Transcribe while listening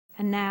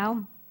And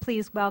now,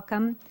 please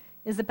welcome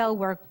Isabel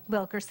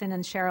Wilkerson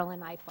and Sherrilyn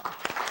Ifill.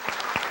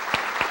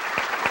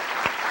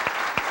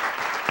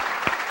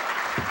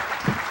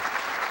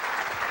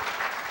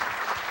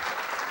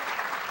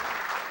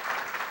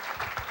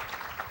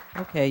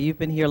 Okay, you've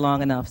been here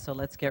long enough, so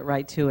let's get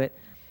right to it.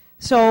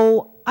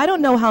 So I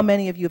don't know how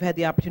many of you have had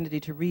the opportunity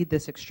to read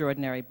this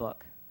extraordinary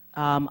book.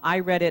 I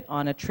read it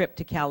on a trip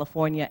to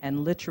California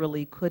and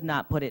literally could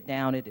not put it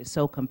down. It is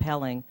so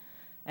compelling.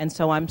 And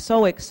so I'm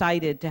so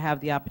excited to have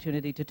the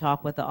opportunity to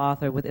talk with the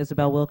author, with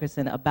Isabel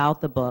Wilkerson,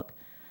 about the book.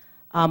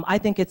 I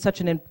think it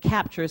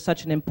captures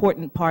such an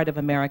important part of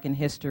American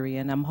history,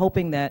 and I'm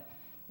hoping that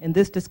in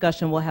this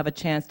discussion we'll have a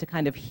chance to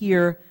kind of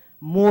hear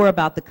more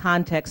about the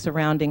context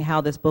surrounding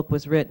how this book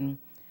was written,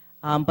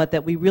 but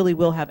that we really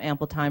will have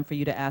ample time for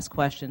you to ask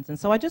questions. And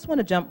so I just want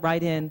to jump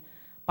right in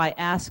by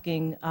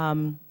asking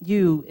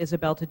you,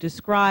 Isabel, to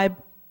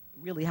describe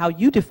really how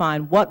you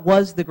define what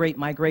was the Great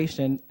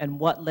Migration and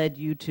what led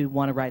you to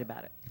want to write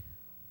about it.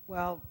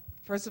 Well,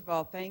 first of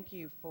all, thank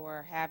you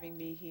for having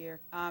me here.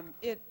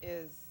 It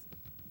is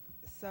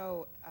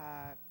so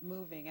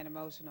moving and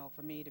emotional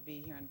for me to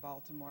be here in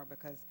Baltimore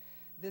because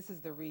this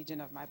is the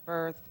region of my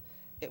birth.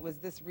 It was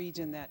this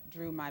region that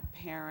drew my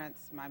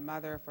parents, my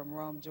mother from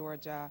Rome,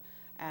 Georgia,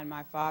 and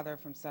my father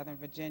from Southern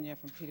Virginia,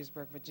 from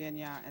Petersburg,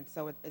 Virginia. And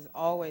so it is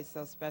always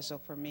so special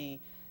for me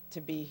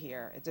to be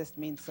here. It just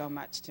means so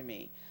much to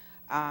me.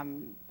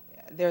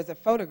 There's a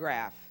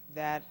photograph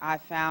that I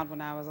found when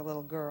I was a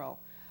little girl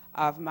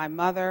of my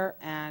mother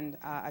and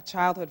a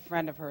childhood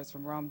friend of hers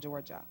from Rome,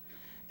 Georgia.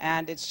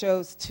 And it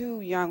shows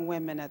two young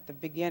women at the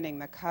beginning,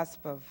 the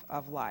cusp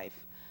of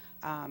life.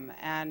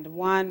 And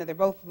one, they're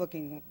both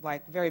looking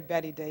like very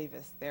Betty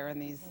Davis. They're in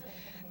these,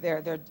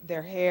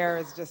 their hair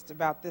is just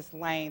about this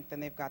length,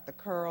 and they've got the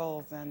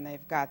curls, and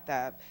they've got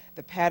the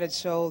padded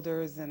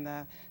shoulders, and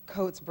the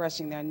coats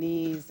brushing their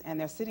knees, and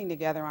they're sitting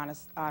together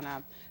on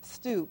a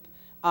stoop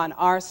on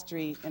R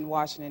Street in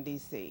Washington,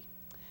 D.C.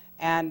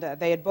 And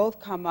they had both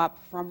come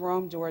up from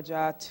Rome,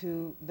 Georgia,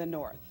 to the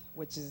north,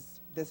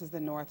 this is the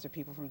north to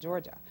people from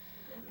Georgia.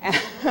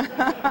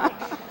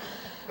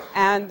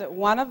 And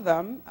one of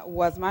them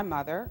was my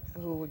mother,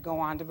 who would go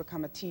on to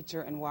become a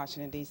teacher in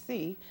Washington,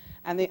 D.C.,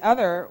 and the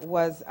other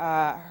was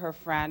her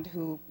friend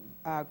who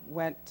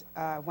went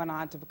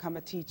on to become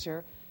a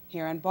teacher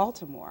here in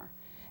Baltimore.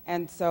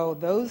 And so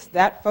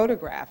that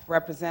photograph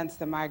represents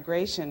the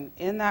migration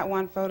in that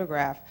one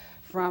photograph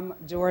from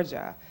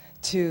Georgia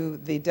to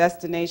the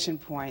destination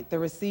point, the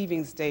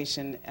receiving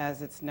station,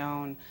 as it's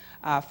known,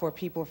 for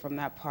people from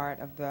that part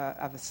of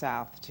the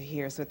South to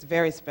here. So it's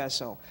very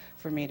special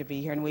for me to be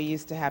here. And we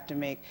used to have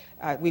to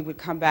we would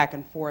come back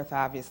and forth,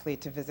 obviously,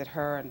 to visit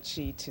her and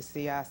she to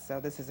see us. So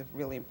this is a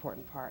really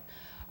important part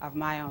of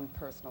my own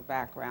personal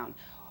background.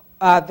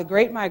 The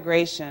Great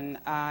Migration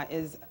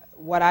is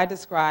what I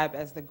describe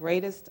as the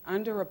greatest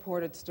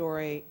underreported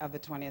story of the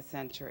 20th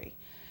century.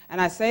 And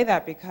I say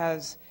that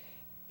because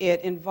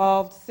it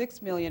involved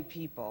 6 million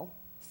people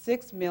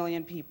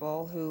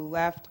who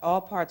left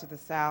all parts of the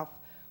South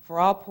for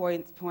all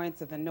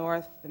points of the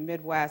North, the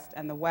Midwest,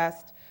 and the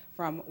West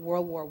from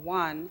World War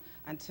I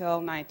until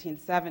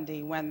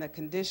 1970, when the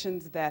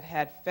conditions that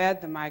had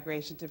fed the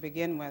migration to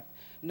begin with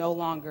no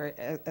longer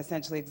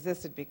essentially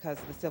existed because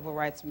the Civil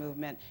Rights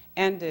Movement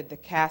ended the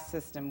caste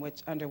system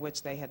under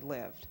which they had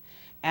lived.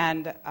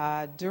 And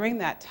during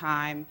that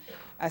time,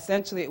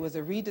 essentially, it was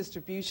a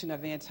redistribution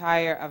of an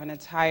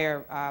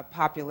entire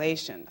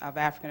population of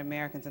African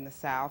Americans in the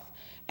South,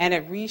 and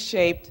it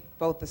reshaped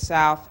both the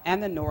South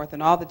and the North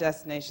and all the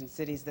destination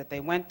cities that they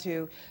went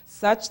to,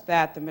 such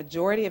that the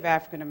majority of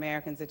African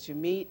Americans that you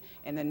meet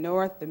in the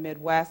North, the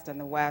Midwest, and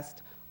the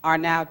West are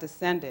now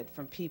descended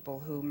from people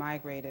who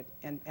migrated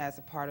as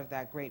a part of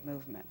that great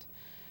movement.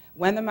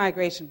 When the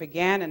migration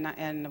began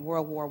in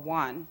World War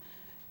I,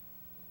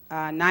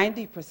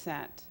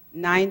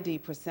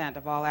 90%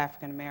 of all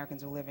African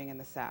Americans were living in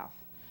the South.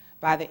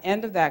 By the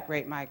end of that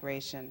great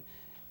migration,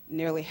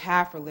 nearly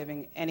half were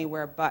living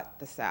anywhere but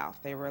the South.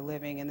 They were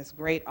living in this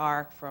great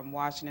arc from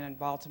Washington and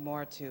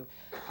Baltimore to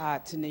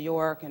New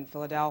York and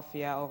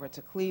Philadelphia, over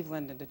to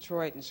Cleveland and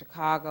Detroit and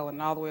Chicago,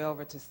 and all the way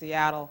over to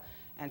Seattle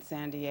and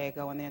San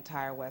Diego and the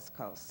entire West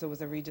Coast. So it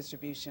was a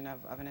redistribution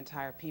of an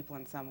entire people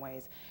in some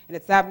ways. And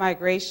it's that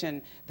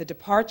migration, the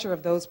departure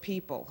of those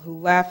people who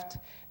left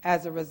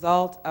as a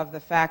result of the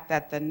fact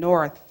that the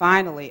North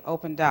finally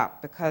opened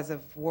up because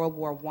of World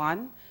War I.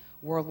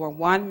 World War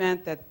I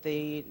meant that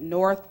the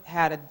North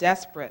had a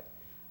desperate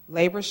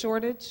labor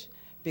shortage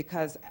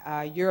because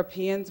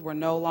Europeans were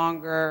no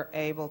longer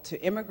able to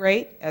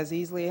immigrate as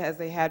easily as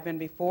they had been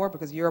before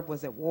because Europe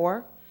was at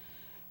war.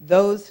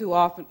 Those who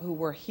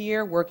were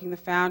here working the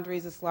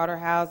foundries, the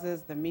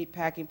slaughterhouses, the meat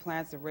packing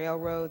plants, the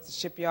railroads, the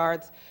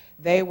shipyards,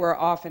 they were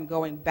often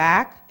going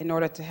back in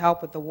order to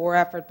help with the war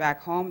effort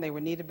back home. They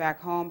were needed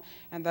back home,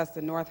 and thus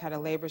the North had a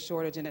labor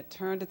shortage, and it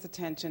turned its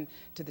attention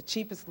to the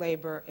cheapest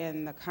labor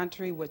in the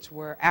country, which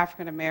were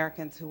African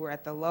Americans who were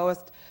at the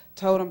lowest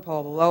totem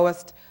pole, the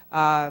lowest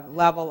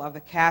level of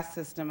the caste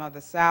system of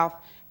the South,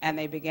 and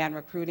they began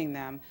recruiting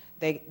them.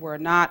 They were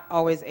not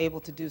always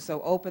able to do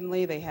so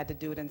openly. They had to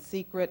do it in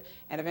secret.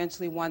 And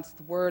eventually, once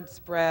the word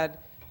spread,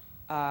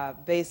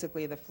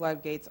 basically the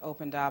floodgates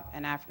opened up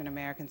and African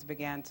Americans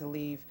began to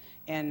leave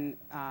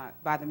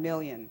by the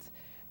millions.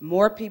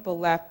 More people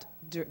left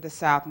the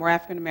South, more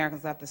African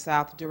Americans left the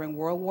South during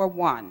World War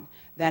I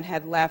than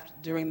had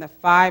left during the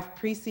 5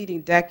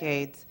 preceding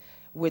decades,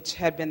 which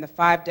had been the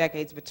 5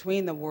 decades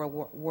between the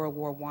World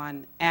War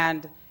I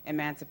and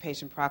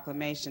Emancipation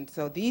Proclamation.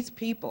 So these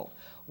people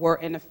were,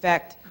 in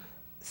effect,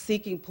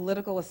 seeking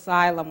political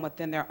asylum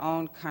within their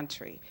own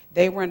country.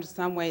 They were in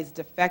some ways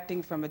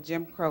defecting from a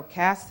Jim Crow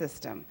caste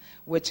system,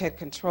 which had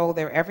controlled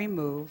their every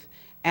move,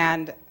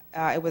 and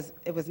it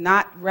was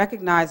not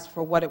recognized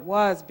for what it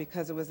was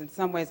because it was in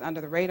some ways under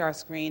the radar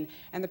screen,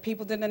 and the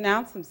people didn't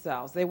announce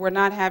themselves. They were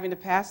not having to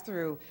pass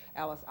through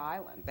Ellis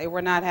Island. They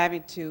were not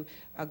having to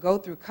go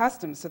through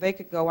customs, so they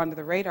could go under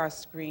the radar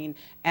screen,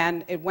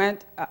 and it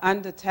went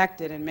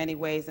undetected in many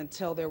ways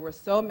until there were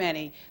so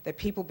many that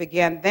people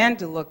began then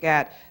to look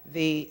at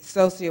the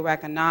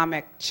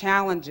socioeconomic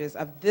challenges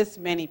of this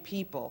many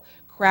people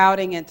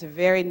crowding into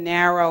very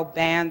narrow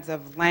bands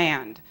of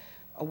land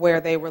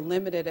where they were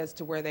limited as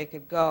to where they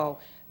could go,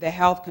 the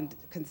health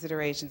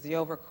considerations, the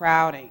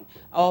overcrowding,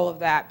 all of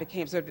that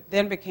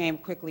then became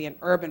quickly an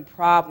urban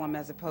problem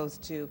as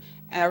opposed to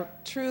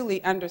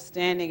truly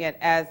understanding it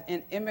as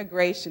an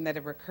immigration that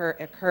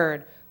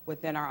occurred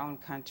within our own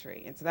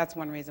country. And so that's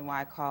one reason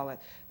why I call it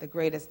the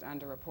greatest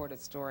underreported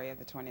story of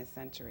the 20th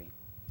century.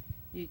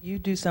 You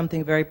do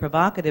something very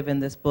provocative in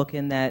this book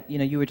in that,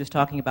 you were just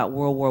talking about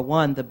World War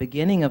I, the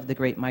beginning of the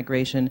Great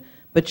Migration,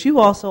 but you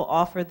also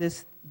offer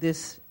this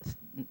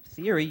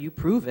theory, you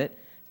prove it,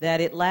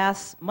 that it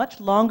lasts much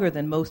longer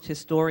than most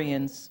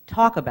historians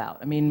talk about.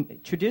 I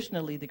mean,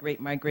 traditionally, the Great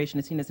Migration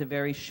is seen as a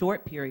very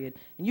short period,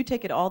 and you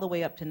take it all the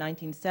way up to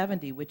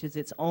 1970, which is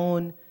its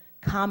own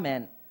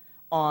comment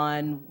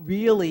on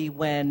really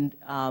when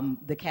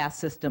the caste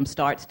system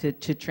starts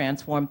to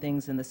transform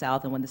things in the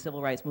South and when the civil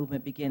rights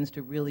movement begins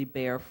to really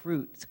bear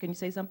fruit. So can you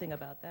say something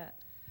about that?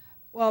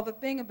 Well, the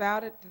thing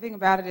about it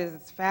is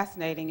it's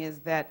fascinating is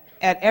that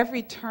at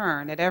every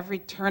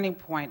turning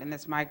point in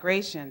this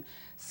migration,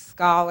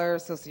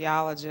 scholars,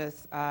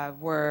 sociologists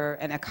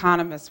and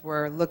economists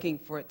were looking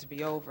for it to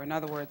be over. In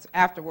other words,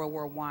 after World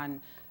War I,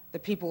 the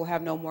people will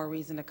have no more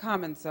reason to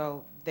come, and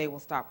so they will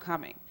stop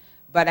coming.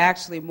 But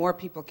actually, more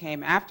people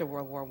came after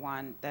World War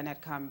I than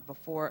had come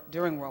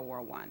during World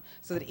War I.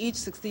 So that each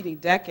succeeding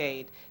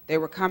decade, they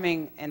were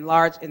coming in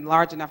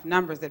large enough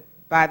numbers that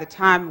by the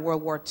time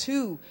World War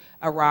II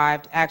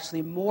arrived,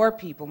 actually more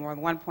people, more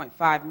than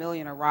 1.5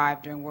 million,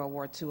 arrived during World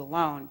War II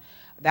alone,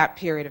 that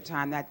period of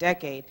time, that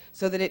decade,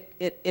 so that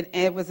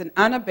it was an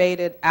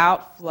unabated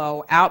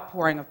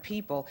outpouring of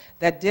people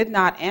that did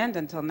not end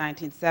until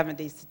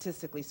 1970,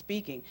 statistically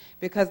speaking,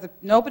 because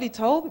nobody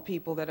told the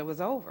people that it was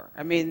over.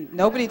 I mean,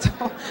 nobody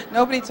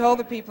told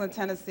the people in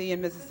Tennessee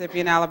and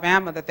Mississippi and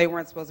Alabama that they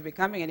weren't supposed to be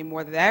coming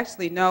anymore, that they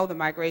actually know the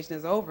migration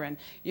is over and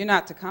you're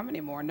not to come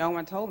anymore. No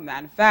one told them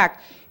that. In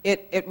fact,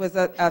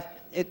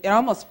 it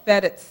almost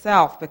fed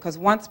itself, because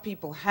once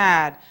people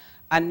had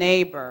a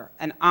neighbor,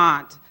 an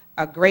aunt,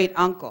 a great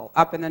uncle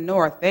up in the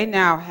north, they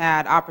now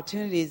had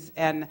opportunities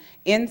and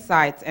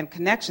insights and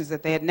connections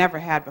that they had never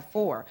had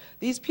before.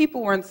 These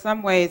people were in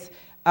some ways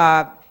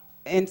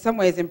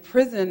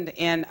imprisoned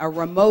in a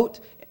remote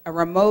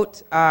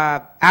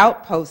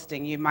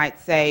outposting, you might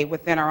say,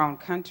 within our own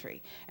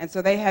country. And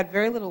so they had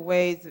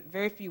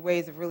very few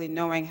ways of really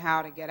knowing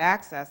how to get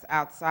access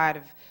outside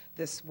of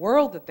this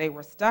world that they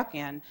were stuck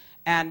in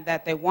and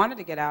that they wanted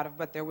to get out of,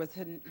 but there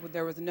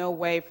was no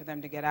way for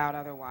them to get out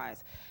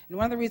otherwise. And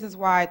one of the reasons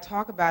why I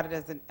talk about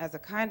it as a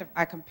kind of,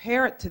 I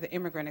compare it to the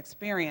immigrant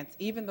experience,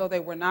 even though they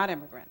were not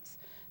immigrants.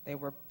 They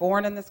were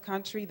born in this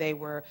country. They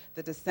were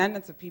the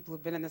descendants of people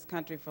who've been in this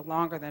country for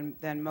longer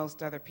than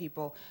most other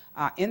people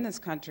in this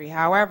country.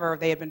 However,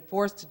 they had been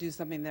forced to do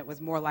something that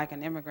was more like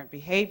an immigrant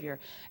behavior.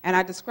 And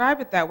I describe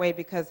it that way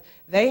because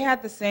they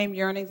had the same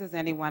yearnings as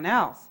anyone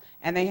else,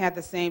 and they had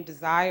the same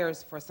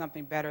desires for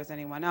something better as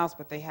anyone else,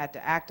 but they had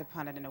to act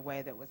upon it in a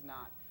way that was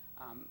not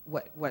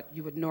what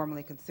you would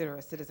normally consider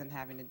a citizen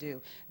having to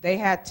do. They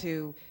had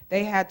to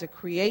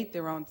create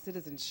their own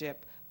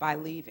citizenship by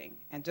leaving,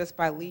 and just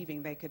by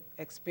leaving they could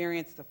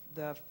experience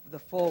the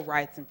full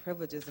rights and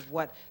privileges of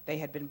what they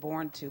had been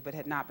born to but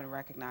had not been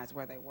recognized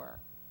where they were.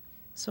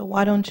 So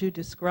why don't you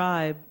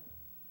describe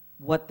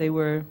what they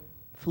were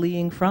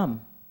fleeing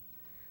from?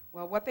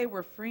 Well, what they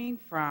were fleeing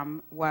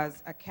from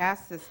was a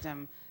caste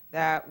system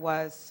that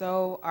was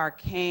so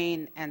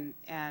arcane and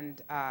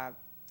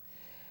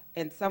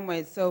in some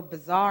ways so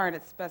bizarre in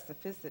its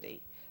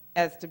specificity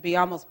as to be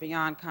almost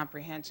beyond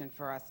comprehension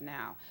for us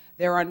now.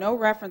 There are no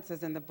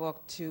references in the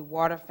book to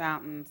water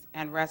fountains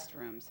and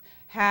restrooms.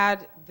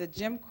 Had the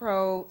Jim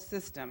Crow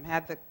system,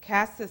 had the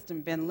caste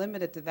system been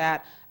limited to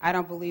that, I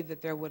don't believe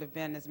that there would have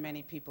been as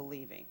many people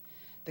leaving.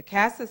 The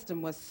caste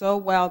system was so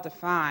well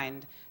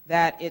defined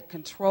that it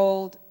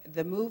controlled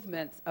the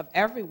movements of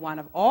everyone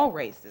of all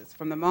races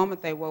from the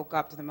moment they woke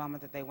up to the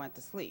moment that they went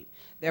to sleep.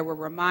 There were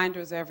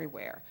reminders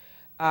everywhere.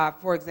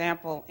 For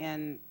example,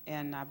 in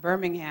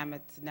Birmingham,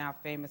 it's now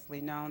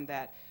famously known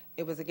that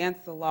it was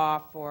against the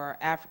law for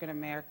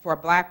for a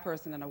black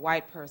person and a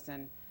white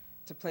person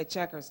to play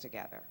checkers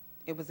together.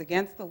 It was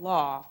against the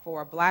law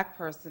for a black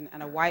person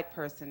and a white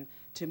person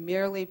to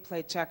merely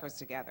play checkers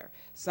together.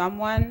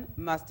 Someone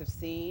must have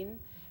seen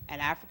an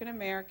African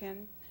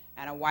American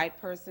and a white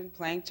person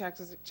playing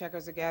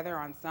checkers together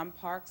on some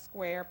park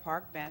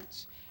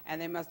bench, and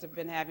they must have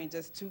been having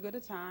just too good a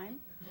time.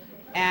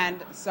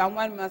 And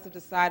someone must have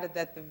decided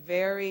that the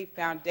very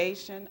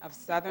foundation of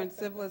Southern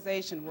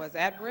civilization was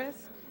at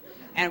risk,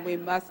 and we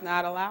must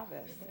not allow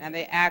this. And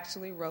they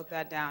actually wrote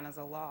that down as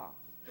a law.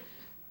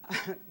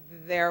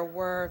 There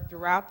were,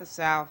 throughout the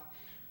South,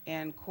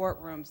 in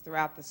courtrooms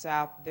throughout the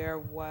South, there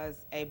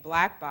was a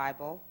black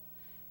Bible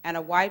and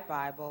a white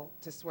Bible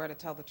to swear to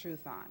tell the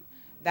truth on.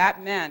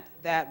 That meant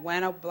that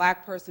when a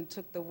black person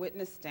took the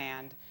witness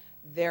stand,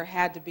 there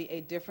had to be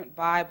a different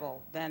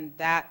Bible than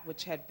that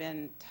which had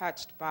been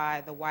touched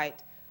by the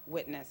white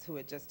witness who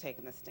had just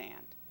taken the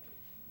stand.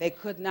 They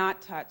could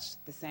not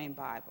touch the same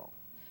Bible.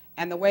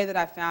 And the way that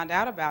I found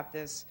out about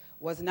this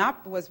was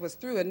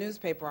through a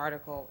newspaper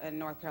article in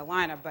North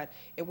Carolina, but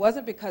it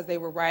wasn't because they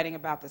were writing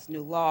about this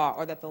new law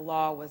or that the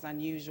law was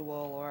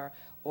unusual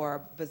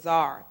or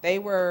bizarre.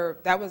 It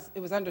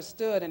was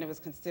understood and it was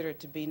considered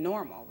to be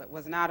normal. It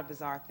was not a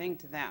bizarre thing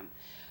to them.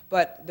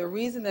 But the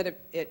reason that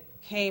it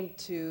came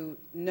to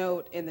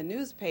note in the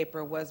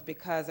newspaper was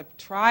because a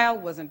trial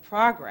was in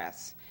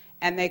progress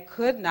and they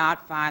could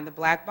not find the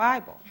black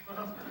Bible.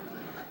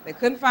 They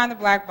couldn't find the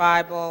black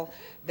Bible.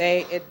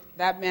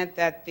 That meant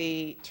that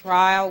the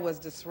trial was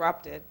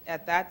disrupted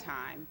at that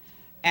time.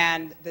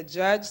 And the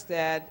judge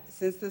said,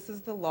 since this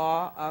is the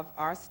law of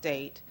our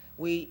state,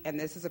 and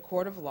this is a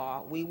court of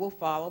law, we will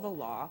follow the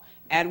law,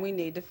 and we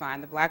need to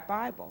find the black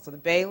Bible. So the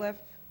bailiff,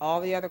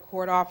 all the other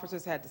court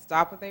officers had to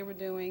stop what they were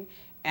doing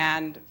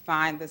and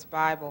find this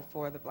Bible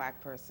for the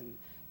black person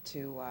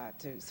to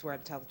swear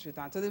to tell the truth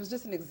on. So there was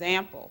just an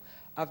example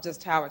of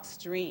just how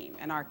extreme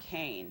and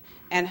arcane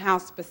and how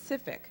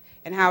specific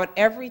and how at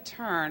every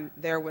turn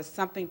there was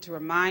something to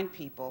remind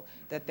people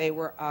that they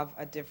were of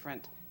a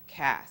different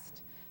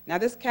caste. Now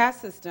this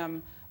caste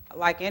system,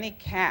 like any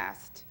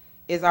caste,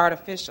 is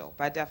artificial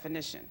by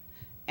definition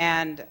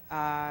and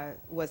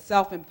was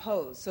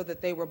self-imposed so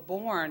that they were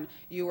born,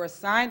 you were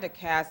assigned a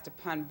caste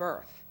upon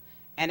birth,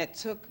 and it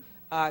took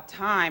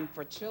time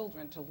for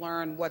children to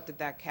learn what did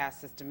that caste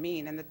system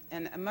mean.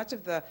 And much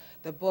of the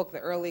book, the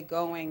early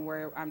going,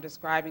 where I'm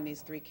describing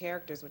these three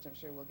characters, which I'm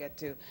sure we'll get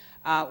to,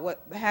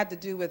 what had to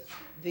do with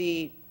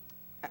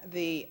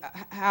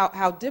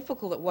how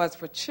difficult it was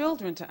for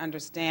children to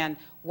understand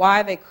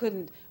why they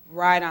couldn't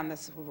ride on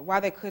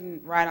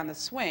the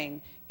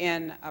swing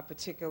in a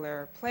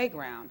particular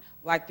playground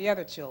like the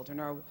other children,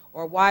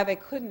 or why they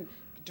couldn't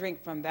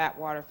drink from that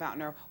water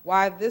fountain, or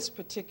why this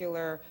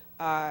particular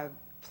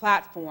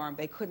platform,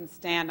 they couldn't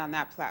stand on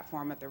that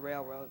platform at the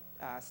railroad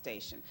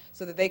station,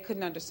 so that they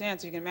couldn't understand.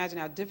 So you can imagine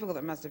how difficult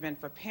it must have been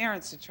for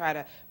parents to try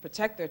to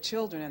protect their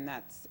children in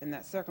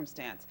that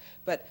circumstance.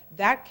 But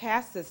that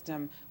caste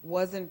system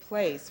was in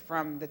place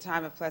from the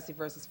time of Plessy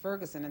versus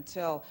Ferguson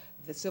until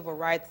the Civil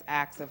Rights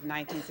Acts of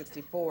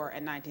 1964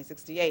 and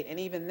 1968, and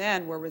even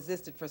then were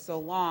resisted for so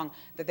long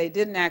that they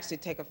didn't actually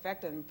take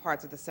effect in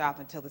parts of the South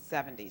until the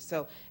 70s.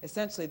 So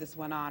essentially this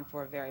went on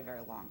for a very,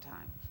 very long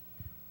time.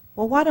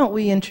 Well, why don't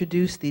we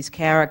introduce these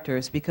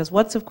characters? Because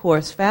what's, of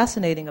course,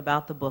 fascinating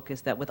about the book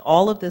is that with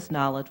all of this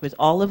knowledge, with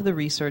all of the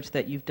research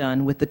that you've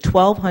done, with the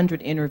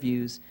 1,200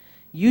 interviews,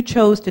 you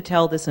chose to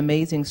tell this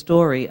amazing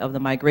story of the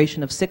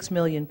migration of 6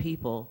 million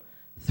people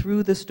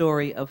through the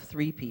story of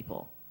 3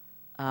 people.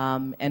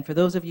 And for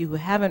those of you who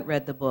haven't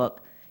read the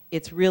book,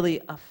 it's really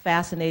a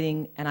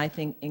fascinating and, I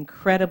think,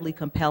 incredibly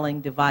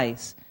compelling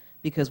device,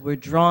 because we're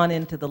drawn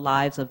into the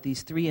lives of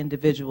these 3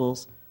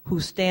 individuals who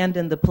stand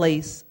in the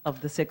place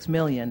of the 6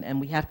 million, and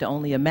we have to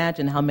only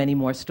imagine how many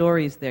more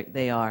stories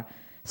they are.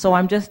 So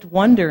I'm just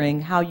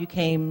wondering how you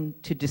came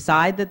to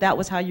decide that that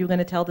was how you were going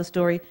to tell the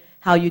story,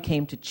 how you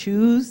came to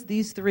choose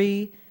these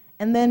 3,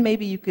 and then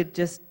maybe you could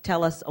just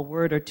tell us a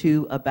word or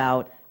two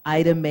about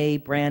Ida Mae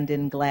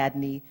Brandon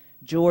Gladney,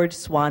 George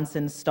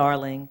Swanson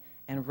Starling,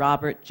 and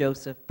Robert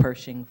Joseph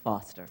Pershing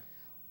Foster.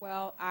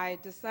 Well, I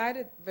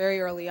decided very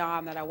early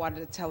on that I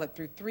wanted to tell it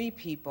through 3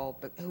 people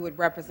who would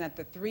represent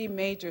the 3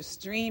 major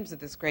streams of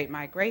this great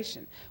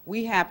migration.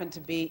 We happen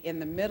to be in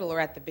the middle or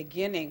at the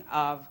beginning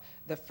of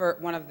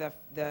one of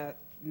the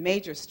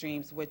major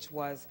streams, which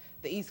was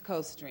the East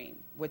Coast stream,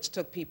 which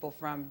took people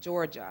from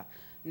Georgia,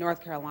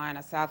 North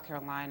Carolina, South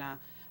Carolina,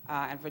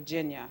 and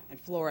Virginia,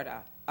 and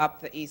Florida,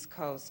 up the East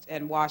Coast,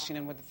 and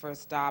Washington was the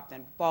first stop,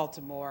 and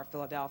Baltimore,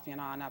 Philadelphia,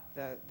 and on up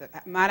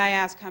Might I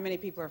ask how many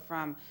people are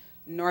from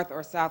North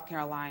or South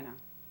Carolina?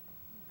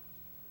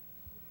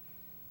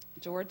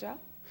 Georgia?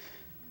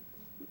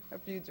 A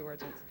few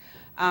Georgians.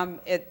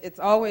 It's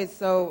always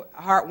so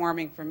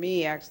heartwarming for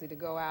me, actually, to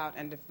go out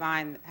and to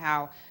find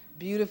how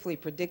beautifully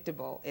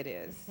predictable it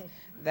is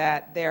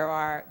that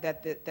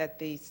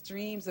the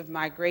streams of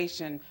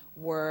migration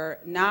were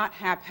not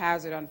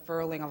haphazard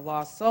unfurling of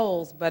lost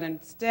souls, but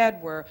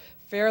instead were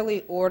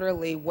fairly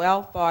orderly,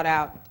 well thought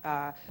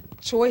out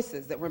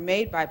choices that were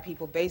made by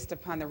people based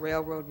upon the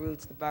railroad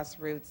routes, the bus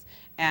routes,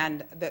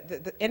 and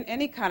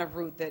any kind of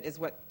route that is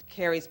what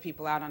carries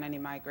people out on any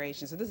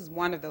migration. So this is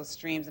one of those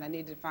streams, and I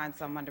needed to find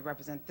someone to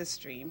represent this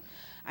stream.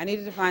 I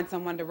needed to find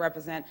someone to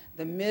represent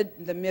the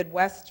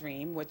Midwest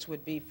stream, which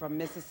would be from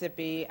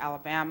Mississippi,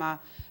 Alabama,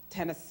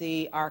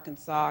 Tennessee,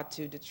 Arkansas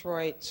to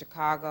Detroit,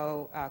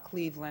 Chicago,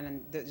 Cleveland,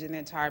 and the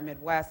entire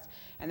Midwest.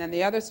 And then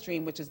the other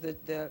stream, which is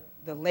the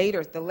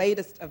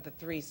latest of the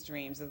three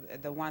streams,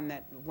 the one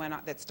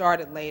that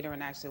started later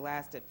and actually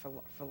lasted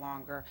for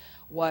longer,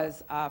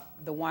 was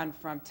the one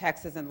from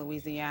Texas and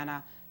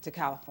Louisiana to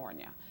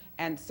California.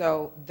 And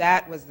so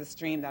that was the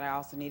stream that I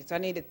also needed. So I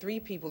needed three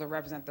people to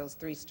represent those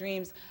three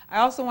streams. I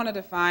also wanted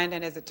to find,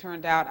 and as it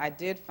turned out, I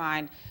did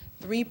find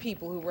three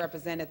people who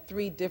represented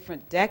three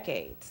different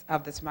decades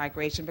of this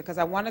migration, because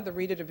I wanted the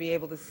reader to be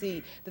able to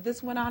see that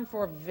this went on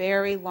for a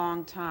very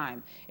long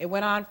time. It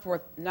went on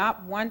for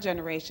not one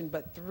generation,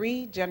 but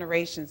three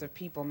generations of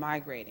people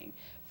migrating.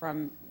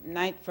 From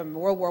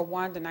World War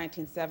I to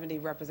 1970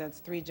 represents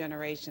three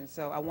generations,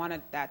 so I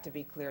wanted that to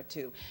be clear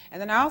too. And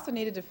then I also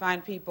needed to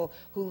find people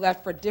who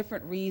left for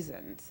different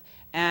reasons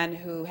and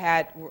who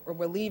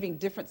were leaving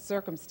different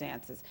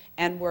circumstances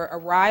and were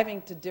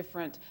arriving to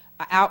different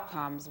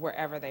outcomes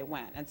wherever they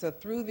went. And so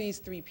through these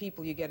three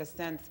people, you get a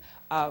sense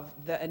of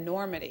the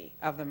enormity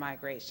of the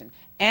migration.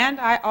 And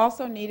I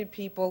also needed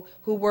people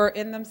who were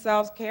in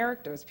themselves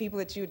characters, people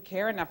that you would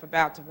care enough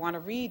about to want to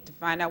read to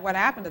find out what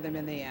happened to them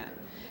in the end.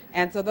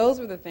 And so those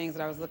were the things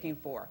that I was looking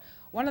for.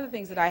 One of the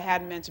things that I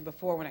hadn't mentioned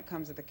before when it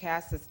comes to the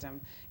caste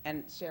system,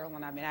 and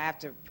Sherilyn, I have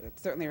to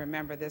certainly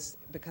remember this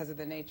because of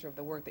the nature of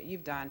the work that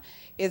you've done,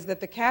 is that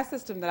the caste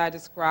system that I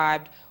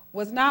described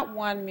was not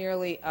one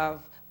merely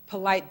of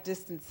polite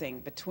distancing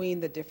between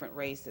the different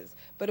races,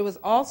 but it was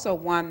also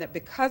one that,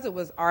 because it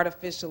was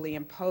artificially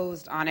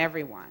imposed on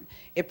everyone,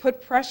 it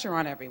put pressure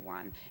on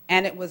everyone,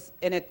 and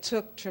it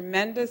took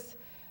tremendous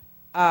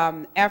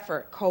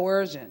effort,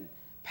 coercion,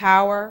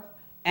 power,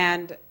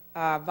 and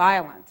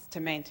violence to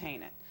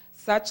maintain it,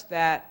 such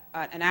that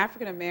an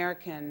African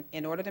American,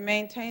 in order to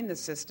maintain the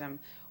system,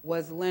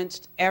 was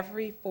lynched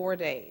every 4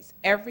 days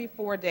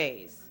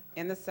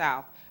in the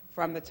South.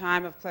 From the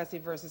time of Plessy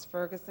versus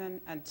Ferguson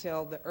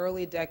until the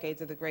early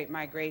decades of the Great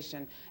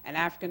Migration, an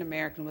African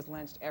American was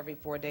lynched every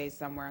 4 days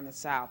somewhere in the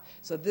South.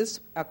 So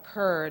this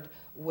occurred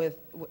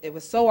it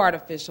was so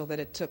artificial that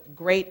it took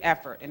great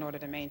effort in order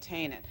to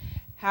maintain it.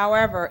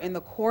 However, in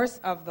the course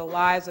of the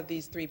lives of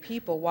these three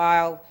people,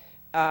 while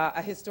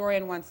a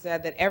historian once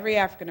said that every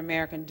African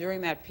American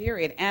during that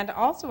period, and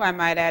also I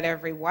might add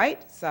every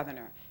white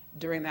Southerner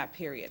during that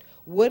period,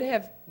 would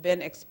have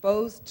been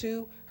exposed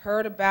to,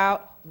 heard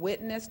about,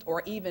 witnessed,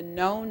 or even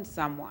known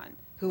someone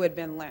who had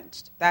been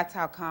lynched. That's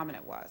how common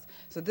it was.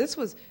 So this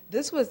was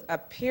a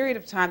period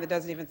of time that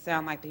doesn't even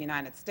sound like the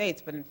United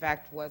States, but in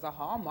fact was a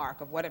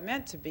hallmark of what it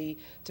meant to be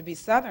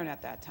Southern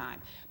at that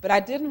time. But I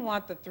didn't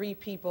want the three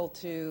people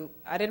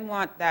I didn't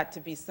want that to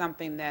be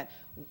something that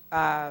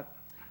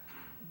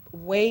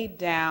weighed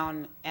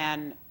down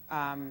and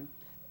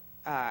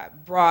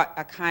brought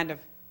a kind of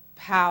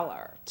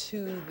pallor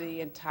to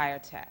the entire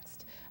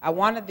text. I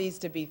wanted these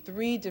to be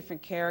three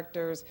different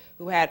characters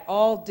who had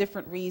all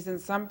different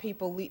reasons. Some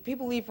people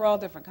leave for all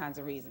different kinds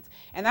of reasons.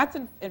 And that's,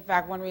 in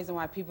fact, one reason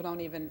why people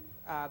don't even,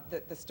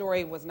 the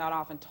story was not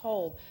often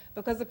told,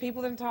 because the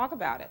people didn't talk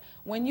about it.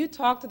 When you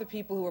talk to the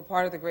people who were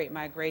part of the Great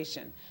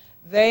Migration,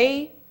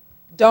 they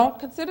don't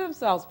consider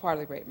themselves part of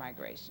the Great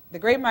Migration. The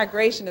Great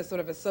Migration is sort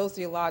of a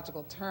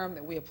sociological term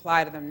that we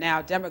apply to them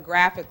now.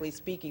 Demographically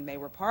speaking, they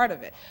were part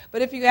of it.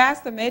 But if you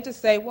ask them, they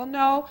just say, well,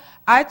 no,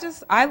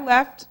 I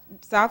left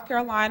South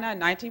Carolina in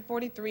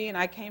 1943 and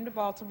I came to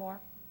Baltimore.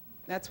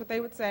 That's what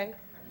they would say.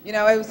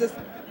 It was just,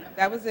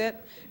 that was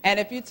it. And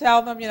if you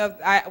tell them,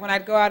 when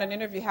I'd go out and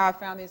interview how I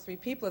found these three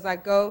people, is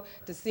I'd go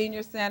to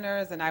senior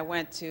centers and I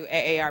went to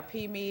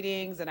AARP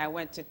meetings and I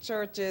went to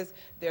churches.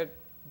 They're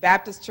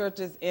Baptist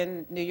churches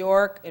in New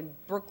York, in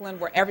Brooklyn,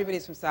 where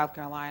everybody's from South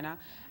Carolina.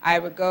 I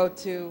would go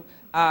to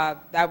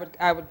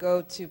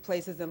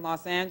places in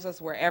Los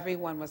Angeles where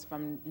everyone was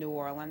from New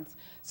Orleans,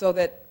 so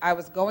that I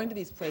was going to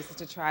these places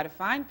to try to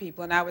find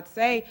people. And I would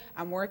say,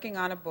 I'm working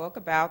on a book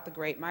about the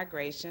Great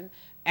Migration,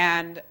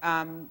 and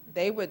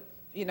they would,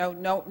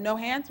 no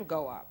hands would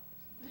go up.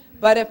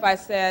 But if I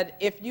said,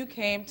 if you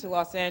came to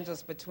Los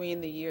Angeles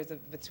between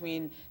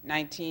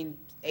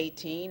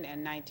 1918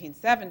 and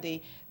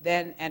 1970,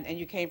 then and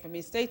you came from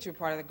East States, you were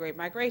part of the Great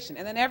Migration,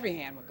 and then every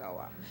hand would go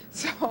up.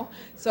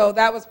 So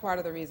that was part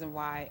of the reason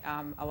why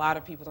a lot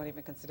of people don't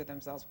even consider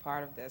themselves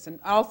part of this, and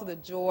also the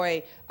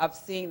joy of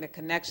seeing the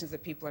connections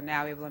that people are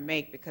now able to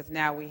make, because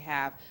now we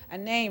have a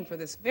name for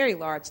this very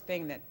large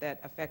thing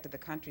that affected the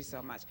country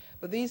so much.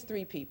 But these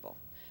three people.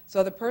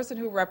 So the person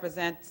who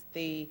represents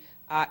the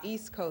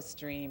East Coast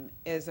stream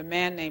is a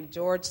man named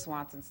George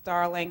Swanson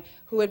Starling,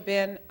 who had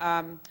been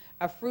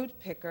a fruit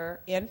picker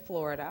in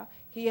Florida.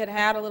 He had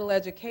had a little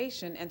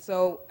education, and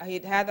so he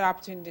had had the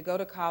opportunity to go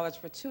to college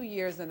for 2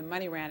 years, and the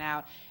money ran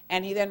out.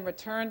 And he then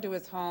returned to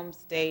his home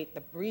state,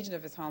 the region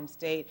of his home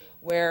state,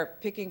 where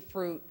picking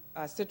fruit,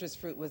 citrus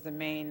fruit, was the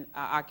main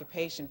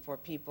occupation for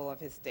people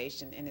of his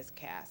station in his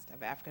caste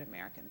of African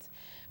Americans.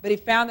 But he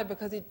found that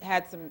because he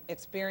had some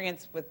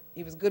experience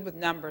he was good with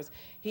numbers,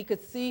 he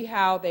could see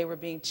how they were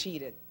being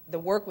cheated. The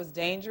work was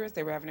dangerous.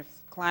 They were having to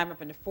climb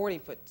up into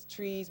 40-foot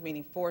trees,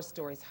 meaning 4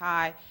 stories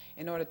high,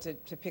 in order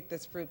to pick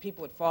this fruit.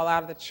 People would fall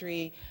out of the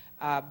tree,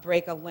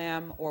 break a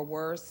limb or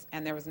worse,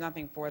 and there was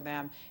nothing for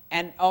them.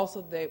 And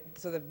also,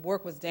 so the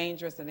work was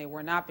dangerous, and they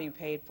were not being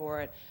paid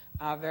for it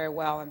very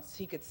well. And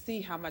he could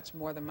see how much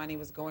more the money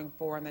was going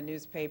for in the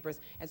newspapers.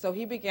 And so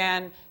he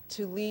began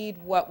to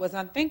lead what was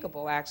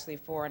unthinkable, actually,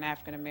 for an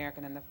African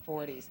American in the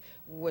 40s,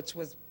 which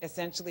was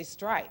essentially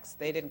strikes.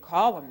 They didn't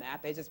call them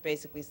that. They just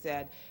basically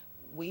said,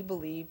 we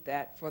believe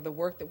that for the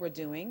work that we're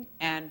doing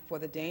and for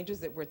the dangers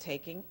that we're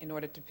taking in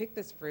order to pick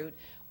this fruit,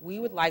 we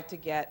would like to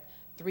get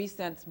 3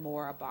 cents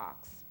more a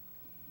box,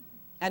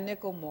 a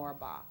nickel more a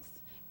box.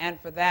 And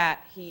for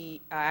that,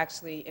 he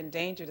actually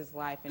endangered his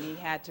life, and he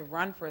had to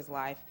run for his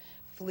life,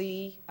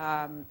 flee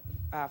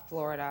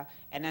Florida,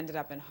 and ended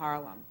up in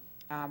Harlem,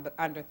 but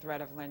under threat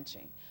of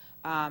lynching.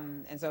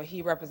 And so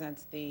he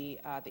represents the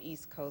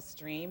East Coast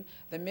Stream.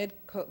 The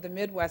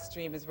Midwest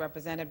Stream is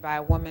represented by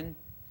a woman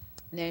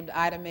named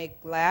Ida Mae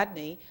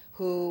Gladney,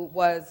 who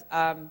was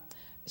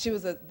she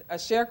was a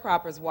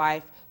sharecropper's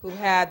wife who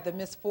had the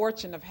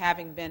misfortune of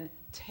having been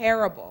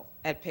terrible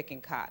at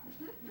picking cotton.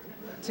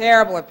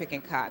 Terrible at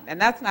picking cotton. And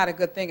that's not a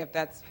good thing if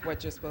that's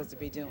what you're supposed to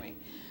be doing.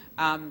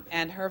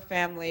 And her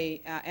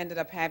family ended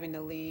up having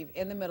to leave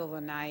in the middle of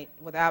the night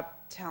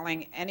without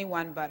telling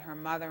anyone but her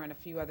mother and a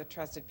few other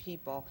trusted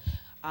people,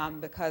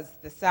 because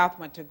the South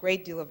went to a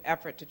great deal of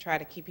effort to try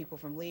to keep people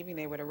from leaving.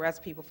 They would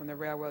arrest people from the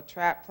railroad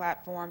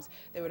platforms.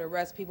 They would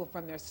arrest people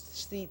from their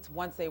seats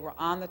once they were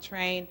on the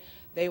train.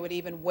 They would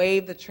even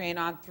wave the train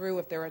on through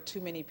if there were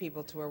too many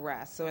people to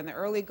arrest. So in the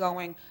early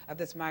going of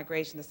this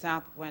migration, the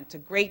South went to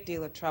a great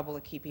deal of trouble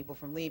to keep people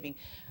from leaving,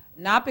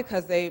 not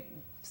because they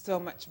so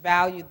much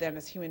valued them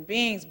as human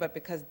beings, but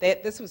because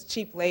this was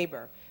cheap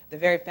labor. The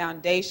very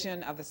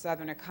foundation of the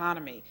Southern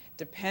economy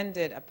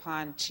depended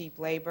upon cheap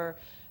labor.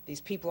 These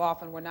people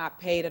often were not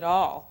paid at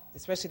all,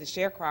 especially the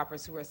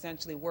sharecroppers, who were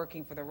essentially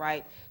working for the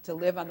right to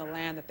live on the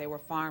land that they were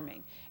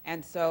farming.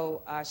 And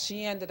so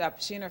she and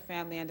her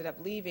family ended up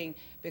leaving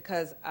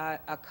because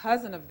a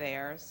cousin of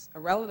theirs, a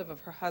relative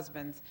of her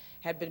husband's,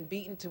 had been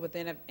beaten to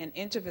within an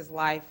inch of his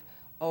life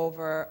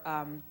over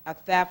a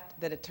theft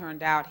that it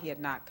turned out he had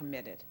not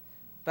committed.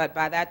 But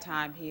by that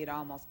time, he had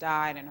almost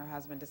died, and her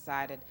husband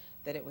decided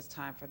that it was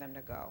time for them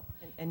to go.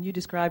 And you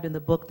described in the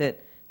book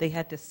that they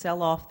had to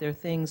sell off their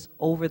things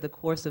over the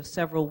course of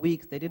several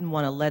weeks. They didn't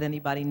want to let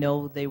anybody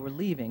know they were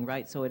leaving,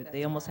 right? So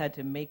they almost had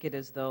to make it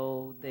as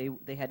though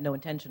they had no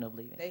intention of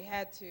leaving. They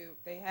had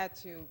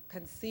to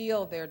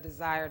conceal their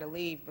desire to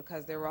leave,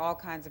 because there were all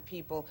kinds of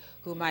people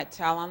who might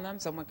tell on them.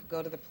 Someone could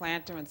go to the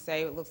planter and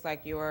say, "It looks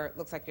like your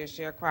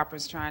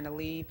sharecroppers trying to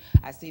leave.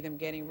 I see them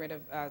getting rid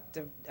of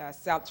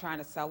trying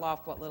to sell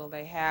off what little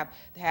they had."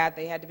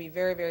 They had to be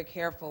very, very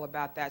careful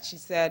about that. She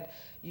said,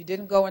 "You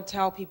didn't go and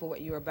tell people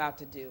what you were about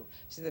to do."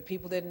 She said, "The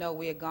people didn't know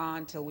we had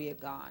gone till we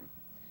had gone."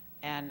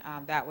 And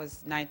that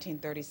was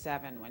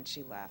 1937 when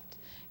she left.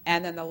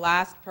 And then the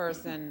last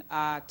person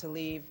to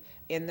leave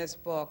in this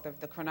book,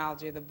 the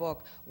chronology of the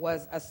book,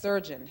 was a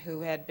surgeon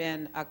who had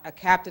been a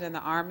captain in the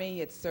Army. He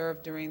had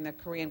served during the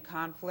Korean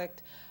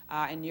conflict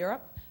in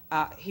Europe.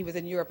 He was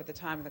in Europe at the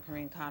time of the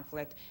Korean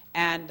conflict,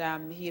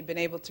 and he had been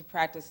able to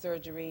practice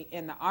surgery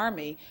in the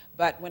Army,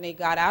 but when he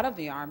got out of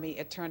the Army,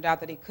 it turned out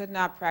that he could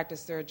not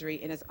practice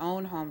surgery in his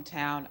own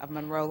hometown of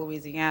Monroe,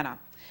 Louisiana.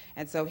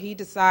 And so he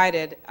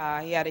decided,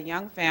 he had a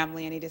young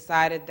family, and he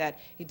decided that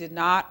he did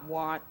not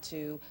want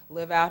to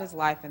live out his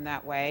life in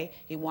that way.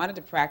 He wanted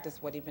to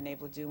practice what he'd been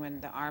able to do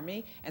in the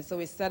Army, and so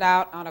he set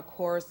out on a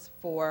course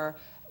for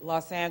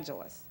Los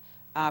Angeles,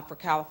 for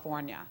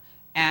California.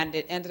 And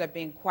it ended up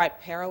being quite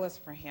perilous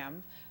for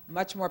him,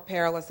 much more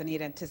perilous than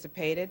he'd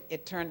anticipated.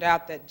 It turned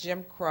out that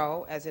Jim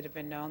Crow, as it had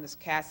been known, this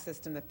caste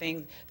system,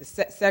 the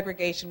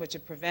segregation which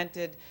had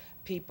prevented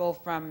people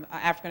from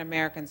African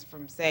Americans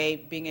from,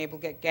 say, being able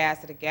to get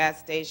gas at a gas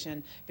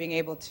station, being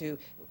able to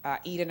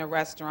eat in a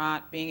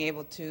restaurant, being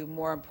able to,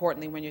 more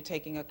importantly, when you're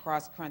taking a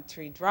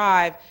cross-country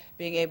drive,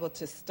 being able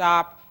to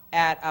stop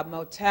at a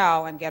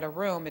motel and get a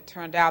room. It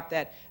turned out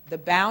that the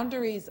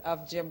boundaries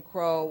of Jim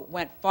Crow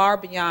went far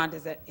beyond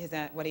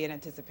what he had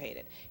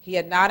anticipated. He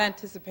had not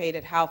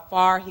anticipated how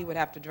far he would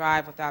have to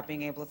drive without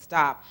being able to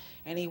stop.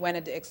 And he went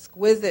into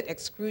exquisite,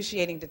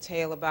 excruciating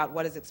detail about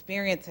what his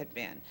experience had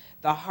been,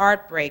 the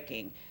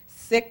heartbreaking,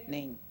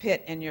 sickening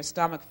pit in your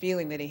stomach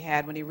feeling that he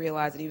had when he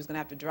realized that he was going to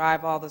have to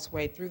drive all this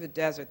way through the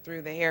desert,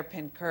 through the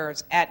hairpin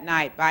curves at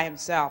night by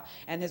himself.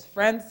 And his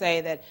friends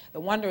say that the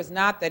wonder is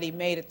not that he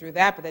made it through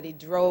that, but that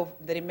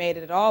he made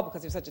it at all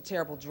because he was such a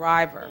terrible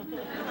driver.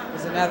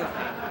 Was another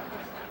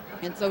thing.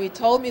 And so he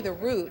told me the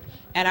route,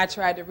 and I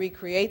tried to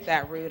recreate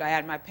that route. I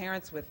had my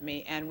parents with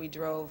me, and we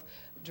drove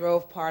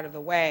part of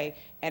the way,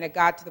 and it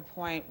got to the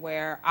point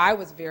where I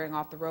was veering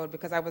off the road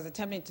because I was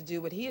attempting to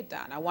do what he had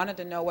done. I wanted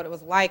to know what it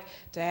was like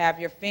to have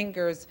your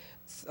fingers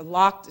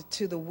locked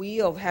to the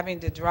wheel, having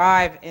to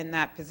drive in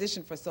that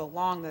position for so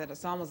long that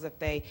it's almost as if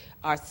they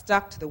are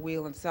stuck to the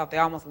wheel itself. They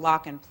almost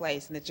lock in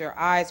place, and that your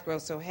eyes grow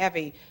so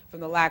heavy from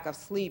the lack of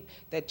sleep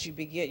that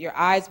your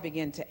eyes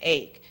begin to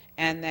ache,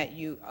 and that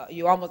you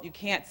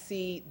can't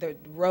see the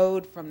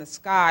road from the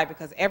sky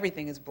because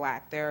everything is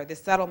black. The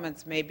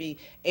settlements may be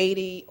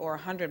 80 or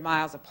 100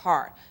 miles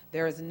apart.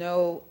 There's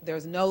no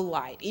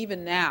light,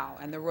 even now,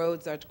 and the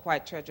roads are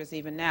quite treacherous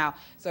even now.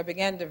 So I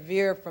began to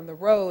veer from the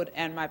road,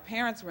 and my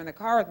parents were in the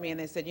car with me, and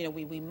they said,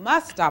 we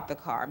must stop the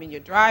car. I mean, you're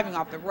driving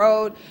off the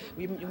road.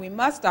 We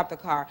must stop the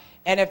car.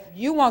 And if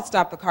you won't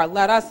stop the car,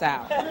 let us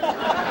out.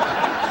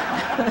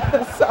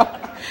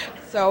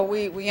 So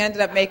we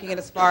ended up making it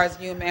as far as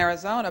Yuma,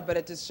 Arizona, but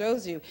it just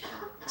shows you,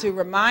 to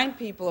remind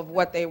people of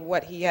what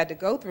he had to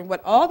go through and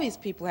what all these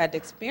people had to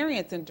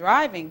experience in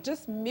driving,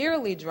 just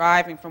merely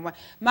driving from one.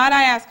 Might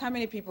I ask, how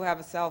many people have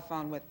a cell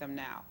phone with them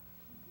now?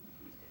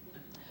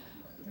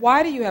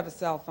 Why do you have a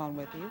cell phone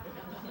with you?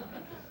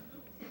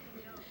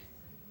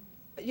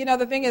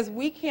 The thing is,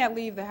 we can't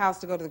leave the house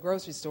to go to the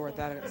grocery store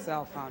without a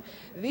cell phone.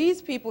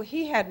 These people,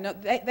 they had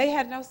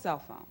no cell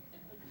phone.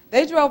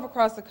 They drove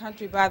across the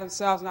country by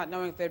themselves, not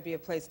knowing if there'd be a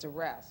place to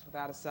rest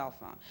without a cell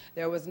phone.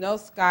 There was no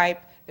Skype,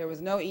 there was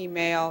no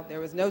email,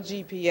 there was no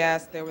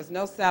GPS, there was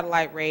no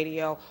satellite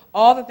radio,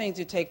 all the things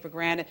you take for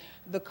granted.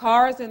 The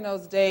cars in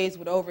those days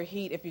would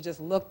overheat if you just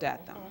looked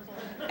at them.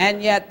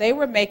 And yet they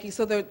were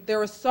so there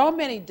were so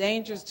many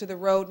dangers to the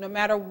road, no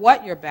matter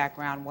what your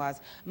background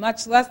was,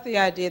 much less the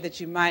idea that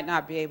you might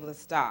not be able to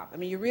stop. I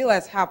mean, you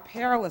realize how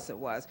perilous it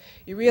was.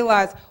 You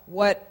realize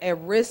what a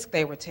risk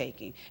they were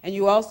taking. And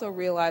you also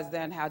realize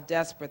then how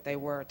desperate they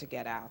were to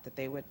get out, that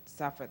they would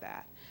suffer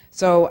that.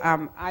 So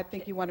I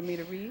think you wanted me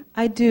to read?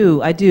 I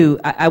do.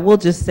 I will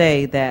just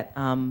say that,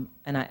 and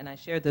I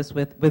shared this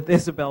with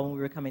Isabel when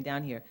we were coming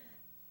down here,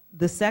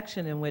 the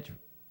section in which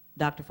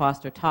Dr.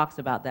 Foster talks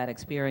about that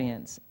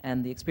experience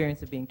and the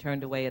experience of being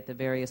turned away at the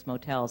various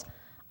motels,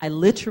 I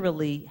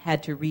literally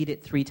had to read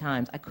it 3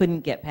 times. I couldn't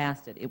get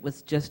past it. It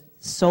was just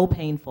so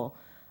painful.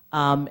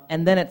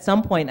 And then at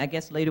some point, I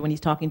guess later when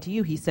he's talking to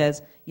you, he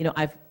says,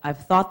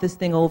 I've thought this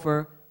thing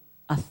over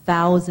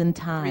 1,000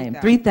 times,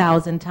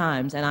 3,000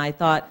 times, and I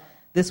thought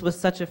this was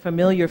such a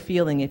familiar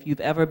feeling if you've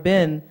ever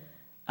been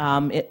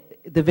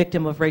the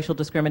victim of racial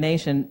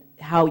discrimination,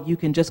 how you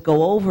can just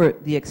go over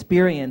the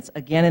experience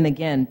again and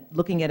again,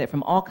 looking at it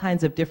from all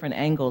kinds of different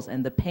angles,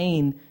 and the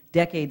pain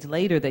decades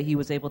later that he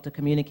was able to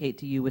communicate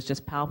to you was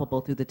just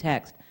palpable through the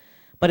text.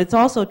 But it's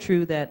also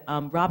true that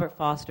Robert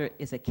Foster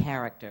is a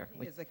character.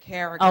 He is a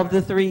character. Of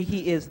the 3,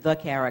 he is the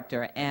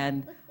character,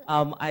 and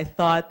I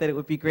thought that it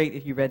would be great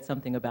if you read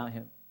something about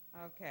him.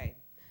 Okay.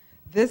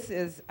 This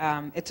is,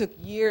 it took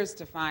years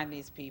to find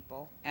these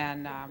people,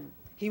 and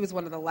he was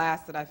one of the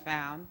last that I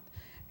found.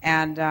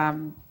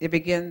 And it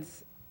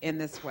begins in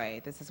this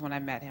way. This is when I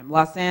met him.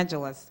 Los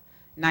Angeles,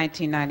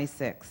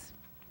 1996.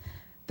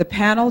 The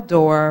panel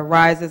door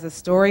rises a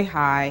story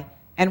high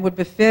and would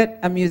befit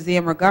a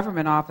museum or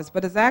government office,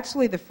 but is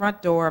actually the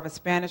front door of a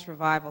Spanish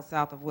revival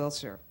south of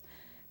Wilshire.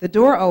 The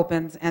door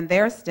opens, and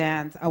there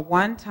stands a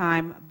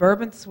one-time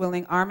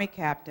bourbon-swilling Army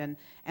captain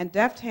and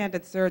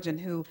deft-handed surgeon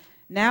who,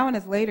 now in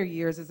his later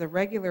years, is a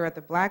regular at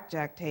the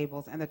blackjack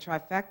tables and the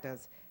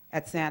trifectas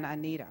at Santa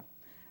Anita.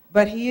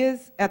 But he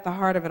is at the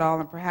heart of it all,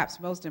 and perhaps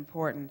most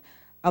important,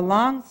 a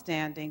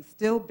long-standing,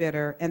 still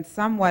bitter, and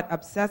somewhat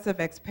obsessive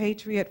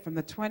expatriate from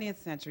the 20th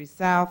century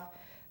South,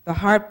 the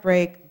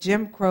heartbreak,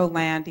 Jim Crow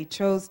land he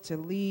chose to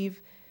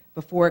leave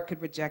before it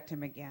could reject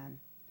him again.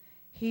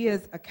 He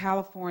is a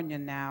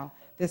Californian now,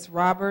 this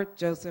Robert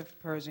Joseph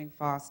Pershing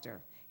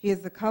Foster. He is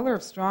the color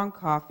of strong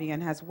coffee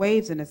and has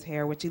waves in his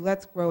hair, which he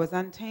lets grow as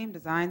untamed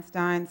as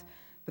Einstein's,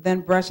 but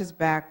then brushes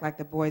back like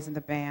the boys in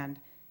the band.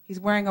 He's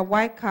wearing a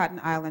white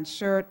cotton island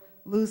shirt,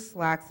 loose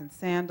slacks and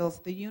sandals,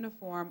 the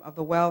uniform of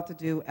the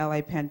well-to-do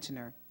LA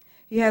pensioner.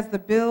 He has the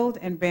build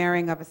and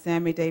bearing of a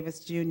Sammy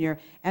Davis Jr.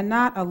 and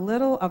not a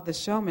little of the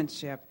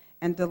showmanship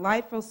and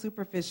delightful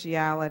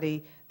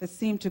superficiality that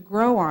seem to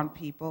grow on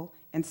people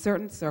in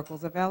certain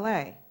circles of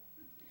LA.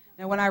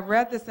 Now, when I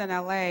read this in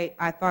LA,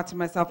 I thought to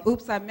myself,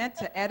 oops, I meant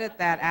to edit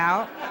that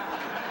out.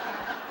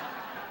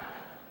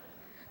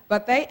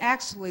 But they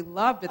actually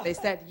loved it. They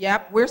said,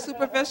 yep, we're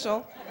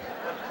superficial.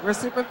 We're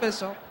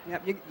superficial.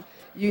 Yep,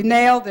 you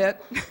nailed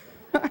it.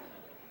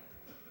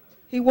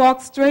 He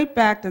walked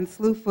straight-backed and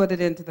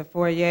slew-footed into the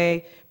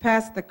foyer,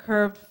 past the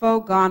curved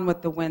faux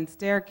gone-with-the-wind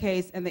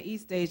staircase and the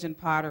East Asian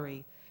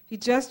pottery. He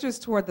gestures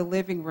toward the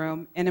living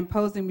room, an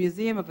imposing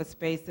museum of a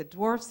space that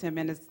dwarfs him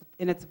in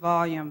its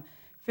volume,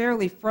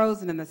 fairly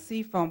frozen in the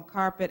seafoam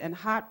carpet and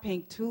hot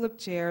pink tulip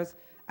chairs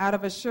out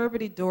of a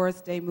sherbety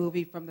Doris Day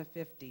movie from the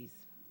 50s.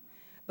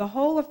 The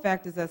whole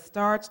effect is as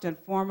starched and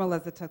formal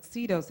as the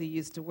tuxedos he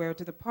used to wear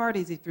to the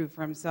parties he threw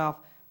for himself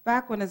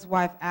back when his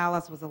wife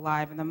Alice was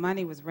alive and the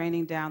money was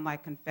raining down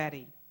like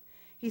confetti.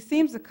 He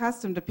seems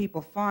accustomed to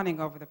people fawning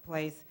over the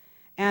place,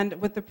 and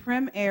with the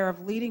prim air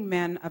of leading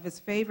men of his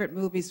favorite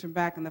movies from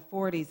back in the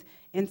 40s,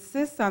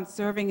 insists on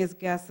serving his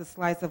guests a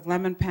slice of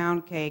lemon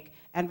pound cake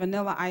and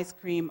vanilla ice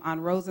cream on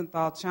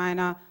Rosenthal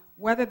china,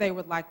 whether they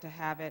would like to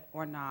have it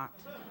or not.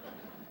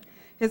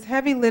 His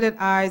heavy-lidded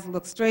eyes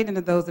look straight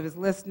into those of his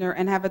listener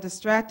and have a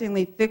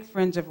distractingly thick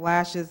fringe of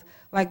lashes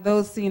like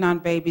those seen on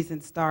babies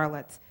and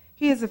starlets.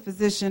 He is a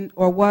physician,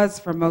 or was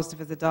for most of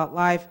his adult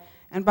life,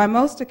 and by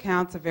most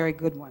accounts a very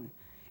good one,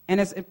 and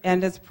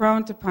is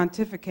prone to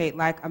pontificate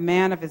like a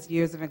man of his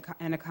years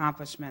and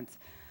accomplishments.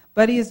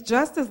 But he is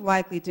just as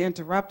likely to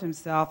interrupt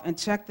himself and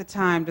check the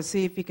time to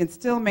see if he can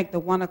still make the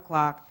 1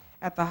 o'clock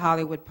at the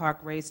Hollywood Park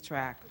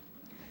racetrack.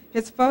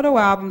 His photo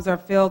albums are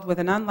filled with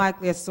an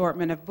unlikely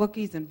assortment of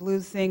bookies and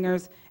blues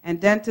singers and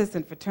dentists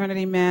and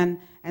fraternity men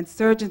and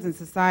surgeons and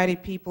society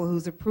people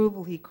whose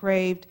approval he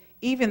craved,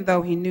 even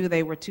though he knew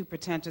they were too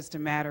pretentious to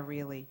matter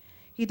really.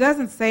 He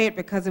doesn't say it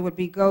because it would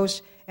be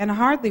gauche and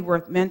hardly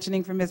worth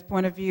mentioning from his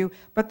point of view,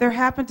 but there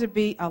happen to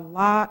be a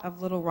lot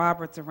of little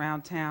Roberts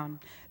around town,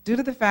 due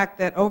to the fact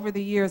that over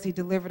the years he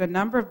delivered a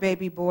number of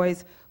baby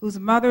boys whose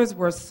mothers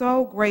were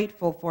so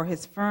grateful for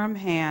his firm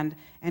hand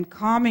and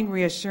calming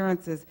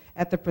reassurances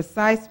at the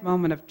precise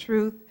moment of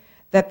truth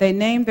that they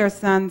named their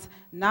sons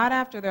not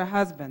after their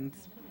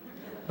husbands,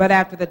 but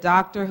after the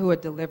doctor who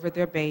had delivered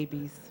their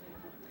babies.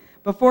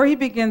 Before he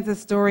begins the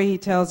story, he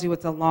tells you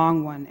it's a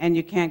long one, and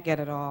you can't get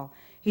it all.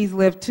 He's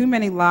lived too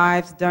many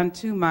lives, done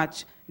too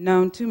much,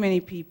 known too many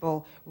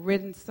people,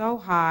 ridden so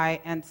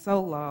high and so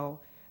low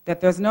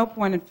that there's no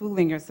point in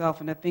fooling yourself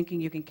into thinking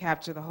you can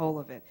capture the whole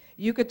of it.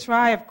 You could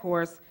try, of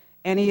course,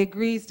 and he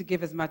agrees to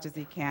give as much as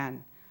he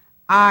can.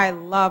 I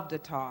love to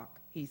talk,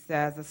 he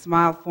says, a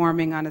smile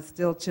forming on his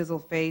still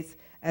chiseled face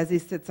as he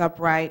sits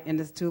upright in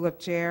his tulip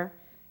chair,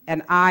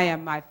 and I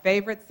am my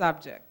favorite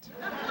subject.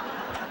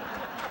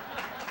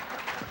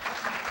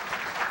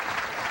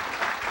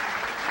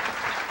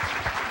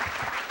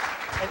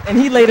 And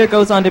he later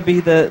goes on to be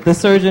the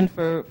surgeon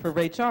for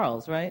Ray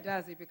Charles, right? He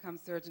does. He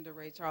becomes surgeon to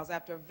Ray Charles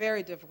after a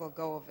very difficult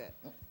go of it.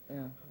 Yeah.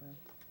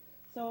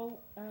 So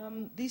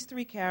these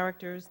three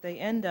characters, they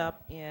end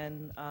up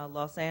in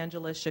Los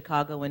Angeles,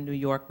 Chicago, and New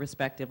York,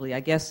 respectively.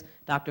 I guess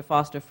Dr.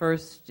 Foster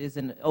first is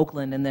in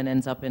Oakland and then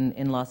ends up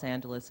in Los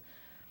Angeles.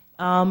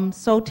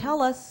 So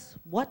tell us,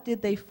 what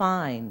did they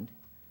find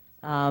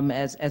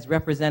as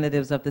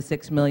representatives of the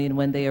 6 million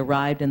when they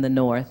arrived in the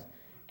North?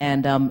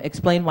 And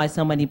explain why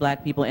so many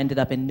black people ended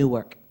up in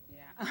Newark.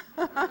 Yeah.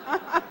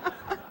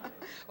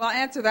 Well, I'll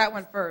answer that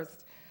one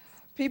first.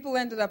 People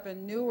ended up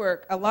in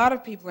Newark. A lot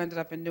of people ended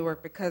up in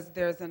Newark because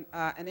there's an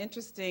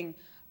interesting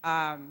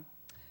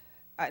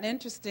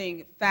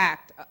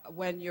fact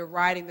when you're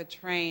riding the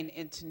train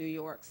into New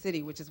York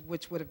City,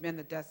 which would have been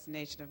the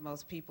destination of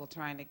most people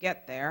trying to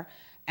get there.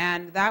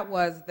 And that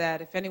was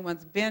that if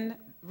anyone's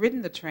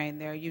ridden the train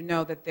there, you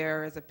know that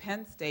there is a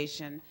Penn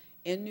Station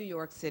in New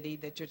York City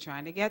that you're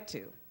trying to get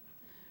to.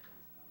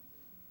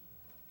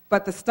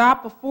 But the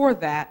stop before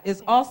that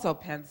is also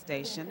Penn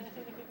Station,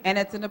 and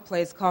it's in a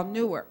place called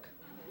Newark.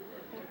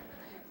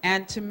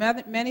 And to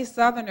many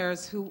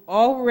Southerners who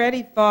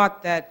already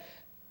thought that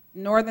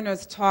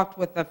Northerners talked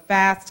with a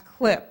fast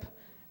clip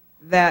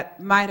that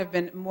might have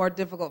been more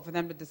difficult for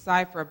them to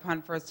decipher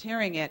upon first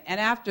hearing it, and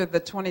after the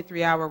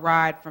 23-hour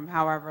ride from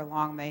however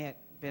long they had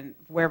been,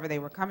 wherever they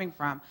were coming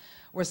from,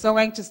 were so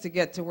anxious to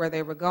get to where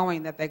they were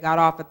going that they got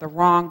off at the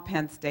wrong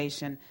Penn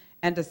Station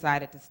and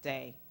decided to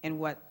stay in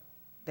what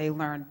they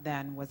learned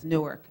then was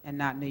Newark and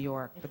not New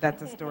York. But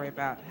that's a story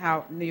about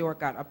how New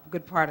York got a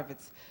good part of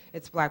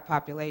its black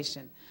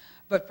population.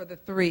 But for the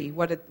three,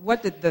 what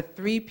did the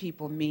three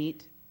people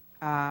meet?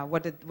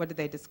 What did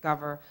they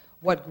discover?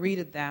 What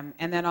greeted them?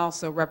 And then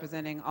also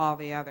representing all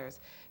the others.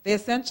 They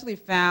essentially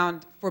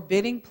found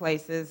forbidding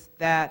places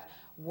that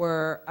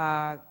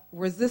were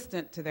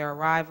resistant to their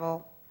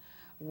arrival,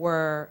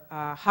 were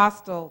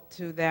hostile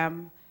to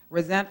them,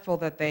 resentful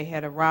that they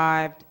had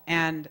arrived,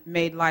 and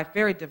made life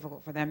very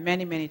difficult for them,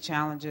 many, many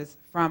challenges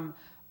from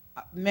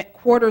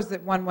quarters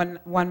that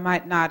one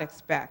might not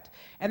expect.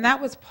 And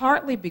that was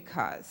partly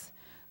because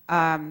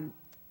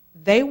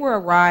they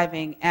were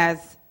arriving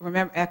as,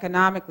 remember,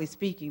 economically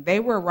speaking, they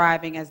were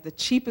arriving as the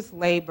cheapest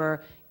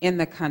labor in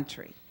the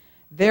country.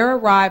 Their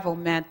arrival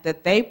meant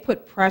that they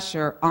put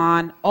pressure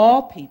on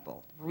all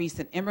people,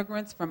 recent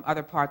immigrants from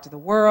other parts of the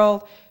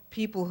world,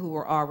 people who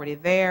were already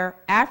there,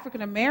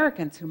 African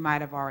Americans who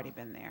might have already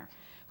been there,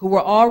 who were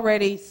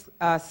already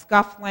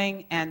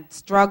scuffling and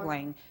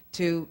struggling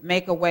to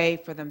make a way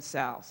for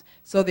themselves.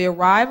 So the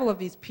arrival of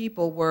these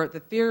people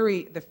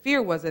the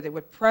fear was that it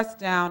would press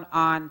down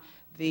on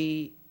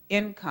the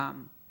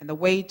income and the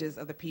wages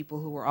of the people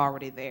who were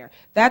already there.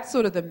 That's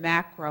sort of the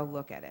macro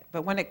look at it.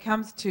 But when it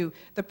comes to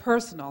the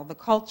personal, the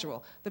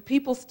cultural, the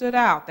people stood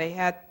out. They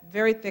had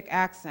very thick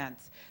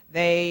accents.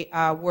 They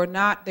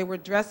were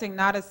dressing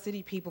not as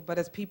city people, but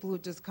as people who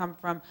just come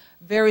from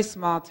very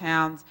small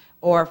towns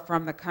or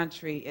from the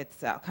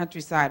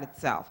countryside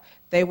itself.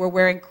 They were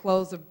wearing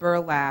clothes of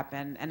burlap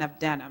and of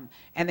denim,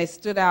 and they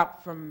stood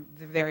out from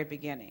the very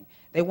beginning.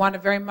 They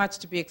wanted very much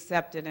to be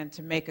accepted and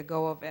to make a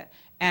go of it,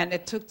 and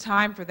it took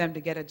time for them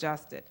to get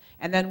adjusted.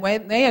 And then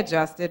when they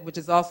adjusted, which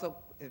is also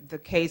the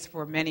case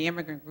for many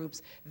immigrant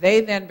groups,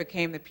 they then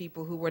became the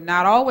people who were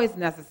not always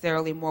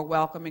necessarily more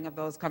welcoming of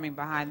those coming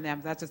behind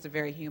them. That's just a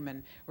very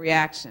human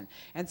reaction.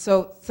 And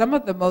so some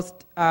of the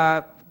most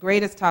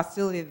greatest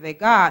hostility that they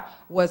got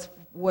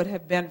would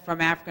have been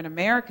from African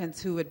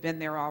Americans who had been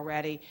there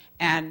already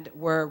and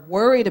were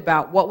worried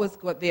about what was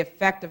the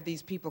effect of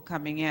these people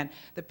coming in,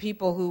 the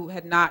people who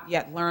had not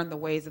yet learned the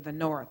ways of the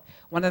North.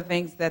 One of the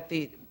things that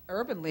the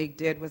Urban League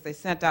did was they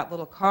sent out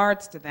little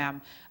cards to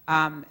them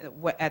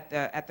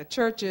at the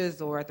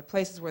churches or at the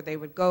places where they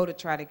would go to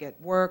try to get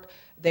work.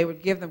 They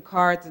would give them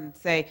cards and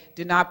say,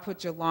 do not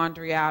put your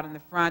laundry out in the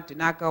front, do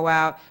not go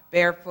out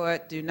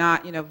barefoot, do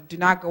not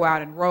go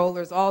out in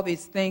rollers, all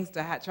these things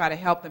to try to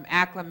help them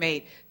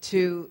acclimate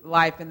to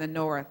life in the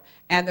North.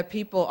 And the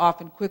people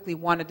often quickly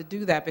wanted to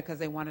do that because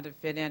they wanted to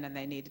fit in and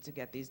they needed to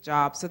get these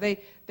jobs. So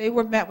they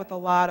were met with a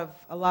lot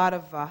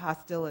of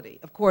hostility.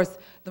 Of course,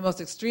 the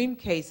most extreme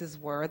cases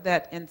were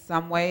that in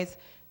some ways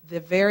the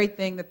very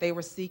thing that they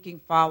were seeking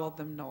followed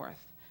them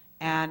north.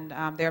 And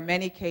there are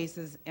many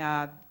cases,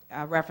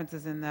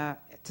 references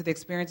to the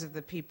experiences of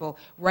the people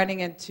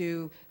running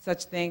into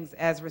such things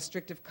as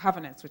restrictive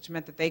covenants, which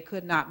meant that they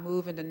could not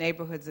move into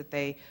neighborhoods that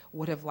they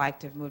would have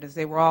liked to have moved, as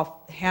they were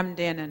all hemmed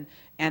in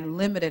and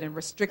limited and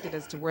restricted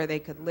as to where they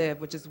could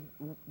live, which is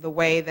the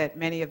way that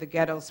many of the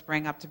ghettos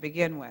sprang up to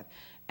begin with.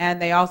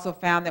 And they also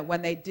found that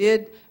when they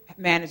did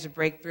manage to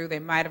break through, they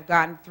might have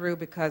gotten through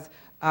because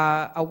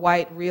a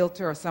white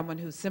realtor or someone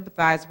who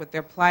sympathized with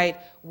their plight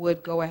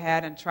would go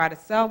ahead and try to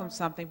sell them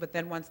something, but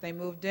then once they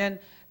moved in,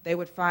 they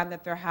would find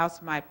that their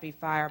house might be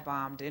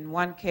firebombed. In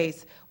one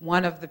case,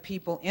 one of the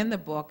people in the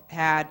book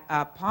had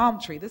a palm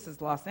tree. This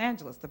is Los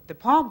Angeles. The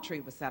palm tree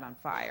was set on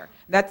fire.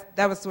 That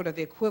was sort of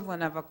the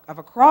equivalent of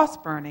a cross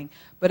burning,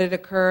 but it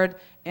occurred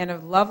in a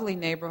lovely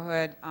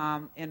neighborhood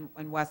in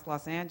West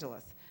Los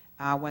Angeles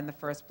when the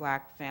first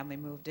black family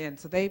moved in.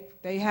 So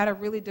they had a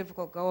really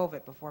difficult go of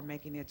it before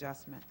making the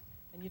adjustment.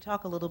 Can you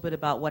talk a little bit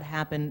about what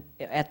happened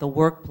at the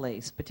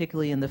workplace,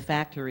 particularly in the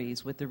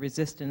factories, with the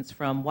resistance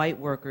from white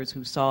workers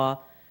who saw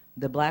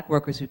the black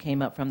workers who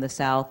came up from the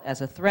South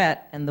as a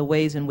threat, and the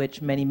ways in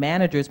which many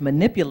managers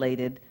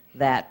manipulated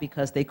that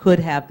because they could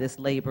have this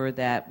labor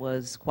that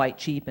was quite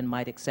cheap and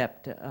might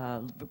accept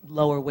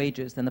lower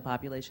wages than the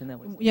population that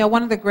was. Yeah,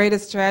 one of the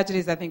greatest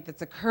tragedies I think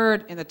that's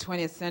occurred in the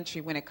 20th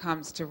century when it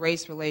comes to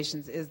race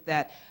relations is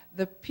that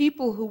the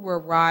people who were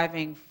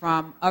arriving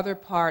from other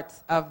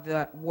parts of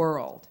the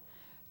world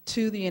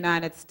to the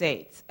United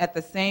States at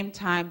the same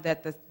time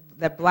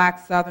that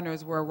black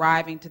Southerners were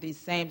arriving to these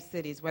same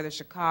cities, whether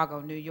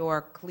Chicago, New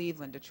York,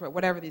 Cleveland, Detroit,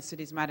 whatever these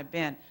cities might have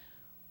been,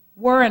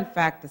 were in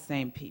fact the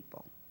same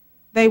people.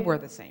 They were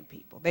the same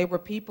people. They were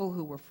people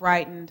who were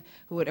frightened,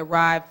 who had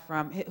arrived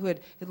who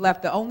had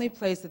left the only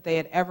place that they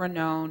had ever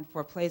known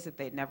for a place that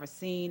they'd never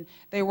seen.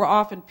 They were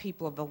often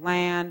people of the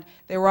land.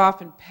 They were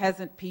often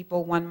peasant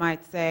people, one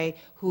might say,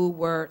 who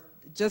were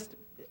just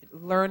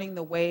learning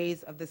the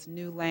ways of this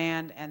new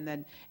land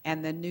and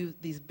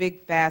these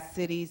big fast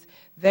cities.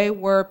 They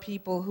were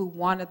people who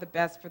wanted the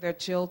best for their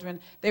children.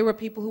 They were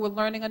people who were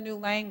learning a new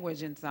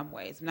language in some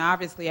ways. Now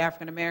obviously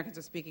African Americans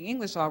are speaking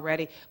English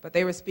already, but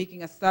they were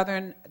speaking a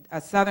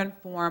southern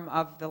form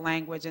of the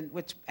language, and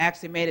which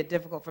actually made it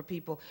difficult for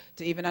people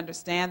to even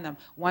understand them.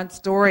 One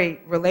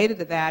story related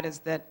to that is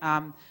that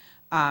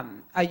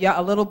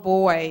a little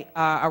boy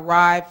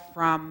arrived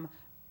from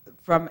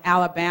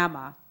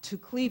Alabama to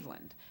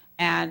Cleveland.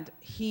 And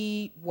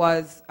he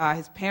was,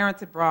 his parents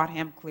had brought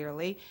him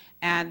clearly,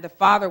 and the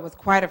father was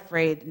quite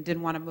afraid and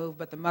didn't want to move,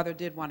 but the mother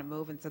did want to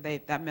move, and so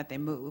that meant they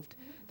moved.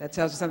 That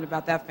tells you something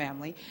about that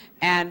family.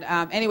 And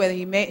anyway,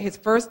 he made his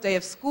first day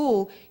of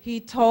school, he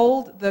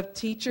told the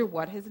teacher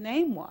what his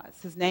name was.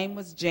 His name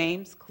was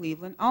James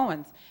Cleveland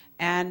Owens.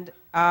 And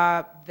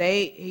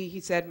he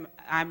said,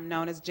 I'm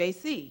known as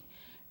JC.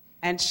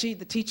 And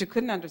the teacher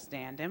couldn't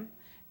understand him,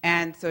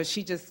 and so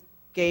she just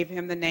gave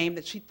him the name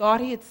that she thought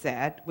he had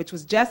said, which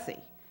was Jesse,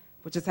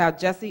 which is how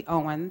Jesse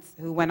Owens,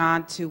 who went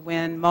on to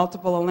win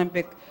multiple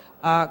Olympic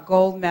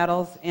gold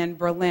medals in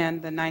Berlin,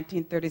 the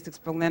 1936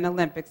 Berlin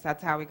Olympics,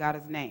 that's how he got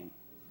his name.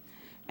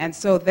 And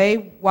so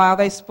while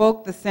they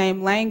spoke the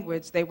same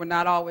language, they were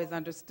not always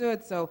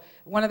understood. So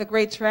one of the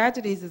great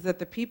tragedies is that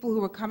the people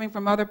who were coming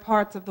from other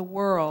parts of the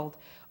world,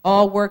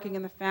 all working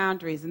in the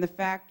foundries, in the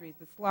factories,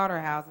 the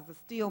slaughterhouses, the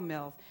steel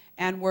mills,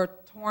 and were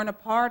torn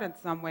apart in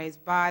some ways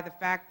by the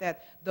fact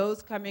that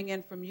those coming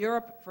in from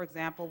Europe, for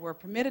example, were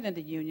permitted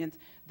into unions.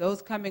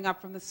 Those coming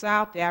up from the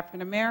South, the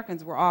African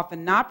Americans, were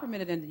often not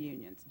permitted into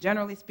unions,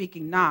 generally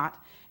speaking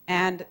not,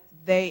 and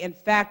they, in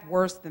fact,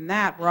 worse than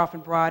that, were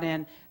often brought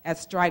in as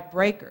strike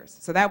breakers.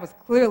 So that was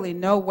clearly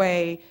no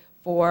way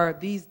for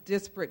these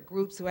disparate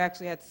groups who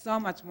actually had so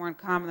much more in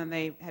common than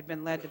they had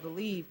been led to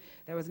believe.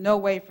 There was no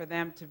way for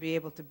them to be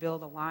able to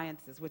build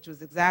alliances, which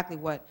was exactly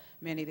what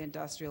many of the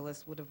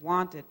industrialists would have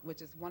wanted,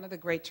 which is one of the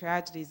great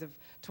tragedies of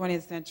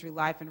 20th century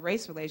life and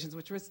race relations,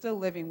 which we're still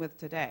living with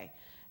today.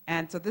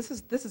 And so this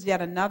is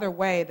yet another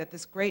way that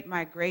this great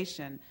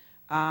migration,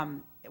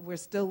 we're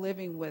still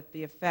living with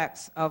the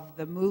effects of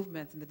the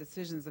movements and the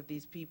decisions of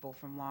these people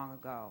from long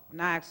ago.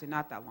 Not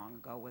that long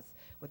ago, was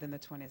within the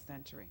 20th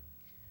century.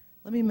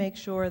 Let me make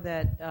sure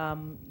that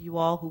you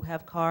all who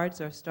have cards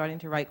are starting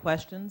to write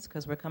questions,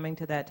 because we're coming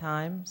to that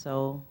time,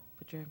 so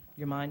put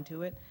your mind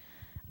to it.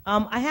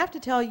 I have to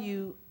tell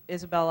you,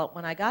 Isabella,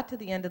 when I got to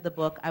the end of the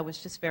book, I was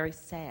just very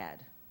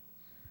sad.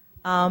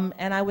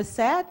 And I was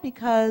sad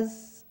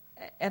because,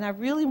 and I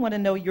really want to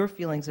know your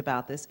feelings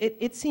about this,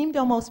 it seemed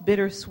almost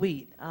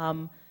bittersweet.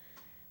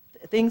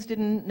 Things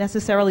didn't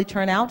necessarily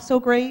turn out so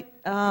great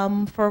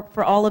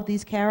for all of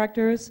these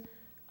characters.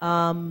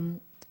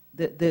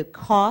 The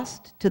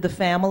cost to the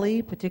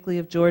family, particularly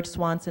of George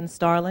Swanson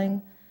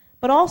Starling,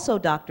 but also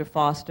Dr.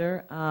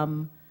 Foster,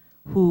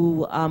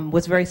 who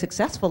was very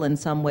successful in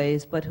some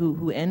ways, but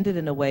who ended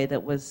in a way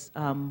that was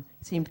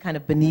seemed kind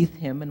of beneath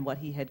him and what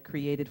he had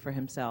created for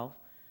himself.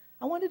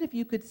 I wondered if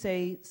you could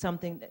say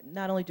something,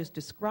 not only just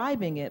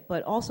describing it,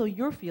 but also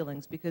your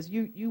feelings, because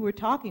you were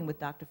talking with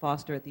Dr.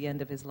 Foster at the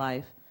end of his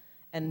life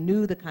and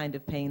knew the kind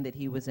of pain that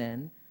he was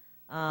in.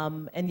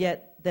 And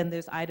yet, then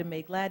there's Ida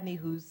Mae Gladney,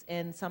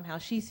 and somehow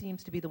she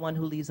seems to be the one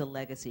who leaves a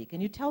legacy.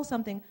 Can you tell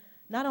something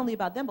not only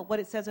about them, but what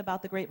it says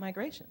about the Great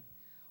Migration?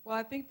 Well,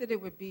 I think that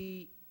it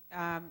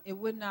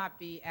would not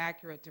be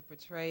accurate to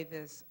portray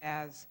this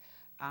as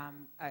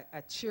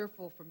a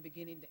cheerful from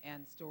beginning to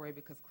end story,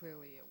 because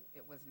clearly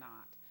it was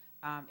not.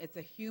 It's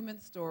a human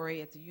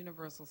story, it's a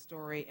universal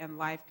story, and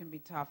life can be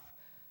tough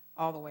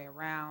all the way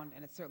around,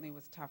 and it certainly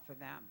was tough for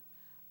them.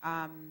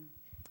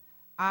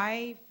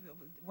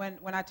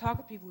 When I talk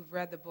to people who've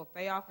read the book,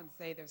 they often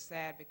say they're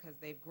sad because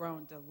they've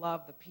grown to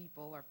love the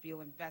people or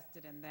feel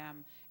invested in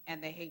them,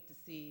 and they hate to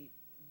see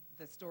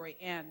the story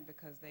end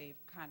because they've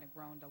kind of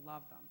grown to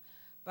love them.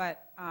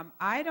 But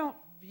I don't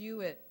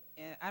view it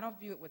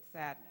with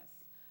sadness.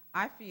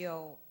 I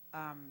feel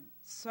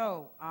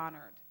so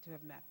honored to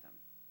have met them,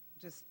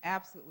 just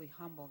absolutely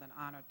humbled and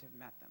honored to have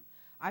met them.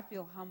 I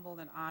feel humbled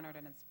and honored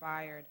and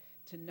inspired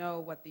to know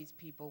what these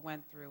people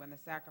went through and the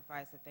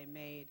sacrifice that they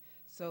made,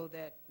 so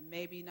that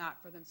maybe not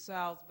for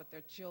themselves, but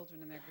their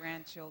children and their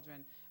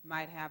grandchildren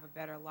might have a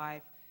better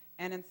life.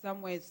 And in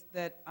some ways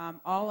that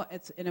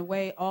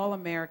all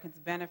Americans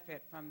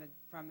benefit from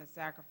the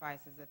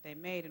sacrifices that they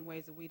made in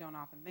ways that we don't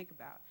often think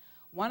about.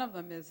 One of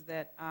them is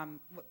that,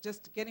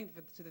 just getting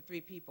to the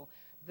three people,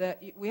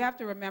 we have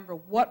to remember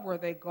what were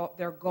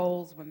their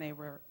goals when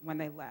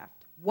they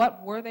left.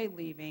 What were they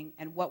leaving,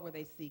 and what were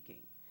they seeking?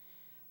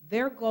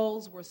 Their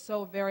goals were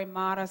so very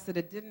modest that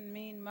it didn't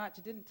mean much.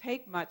 It didn't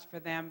take much for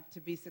them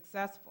to be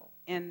successful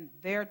in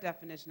their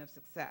definition of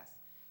success,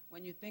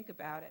 when you think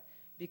about it,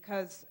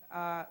 because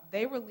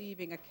they were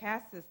leaving a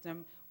caste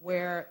system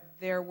where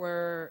there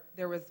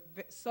was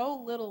so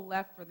little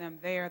left for them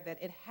there that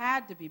it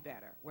had to be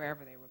better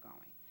wherever they were going.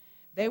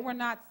 They were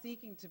not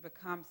seeking to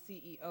become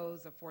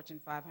CEOs of Fortune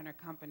 500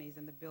 companies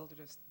and the builders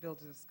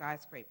of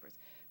skyscrapers.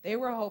 They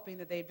were hoping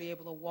that they'd be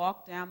able to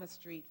walk down the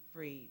street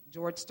free.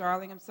 George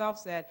Starling himself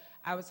said,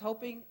 "I was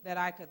hoping that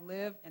I could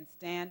live and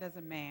stand as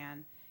a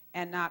man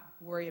and not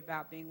worry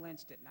about being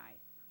lynched at night."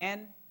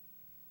 And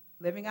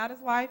living out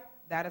his life,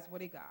 that is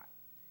what he got.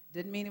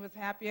 Didn't mean he was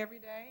happy every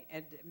day,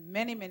 and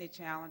many, many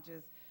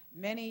challenges,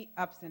 many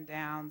ups and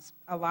downs,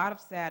 a lot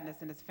of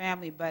sadness in his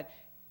family, but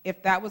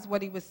if that was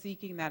what he was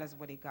seeking, that is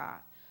what he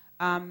got.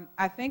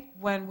 I think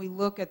when we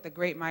look at the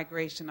Great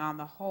Migration on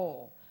the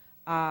whole,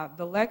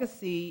 the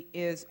legacy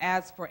is,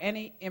 as for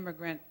any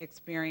immigrant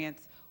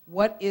experience,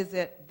 what is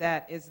it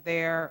that is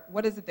there,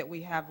 what is it that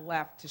we have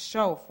left to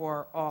show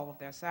for all of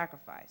their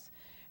sacrifice?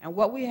 And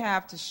what we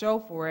have to show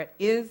for it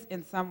is,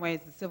 in some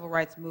ways, the civil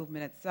rights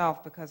movement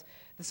itself, because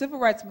the civil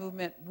rights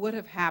movement would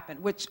have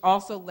happened, which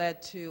also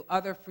led to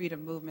other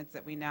freedom movements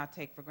that we now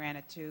take for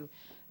granted, to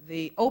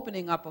the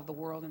opening up of the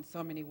world in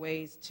so many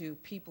ways to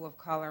people of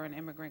color and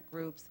immigrant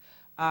groups,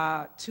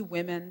 to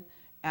women,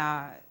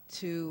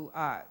 to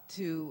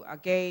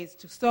gays,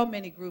 to so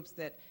many groups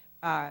that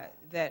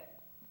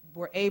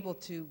were able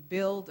to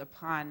build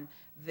upon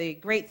the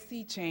great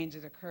sea change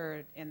that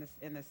occurred in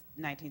the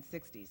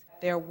 1960s.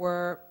 There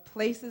were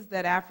places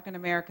that African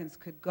Americans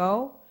could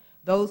go,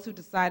 those who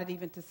decided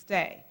even to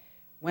stay.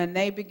 When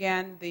they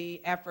began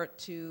the effort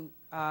to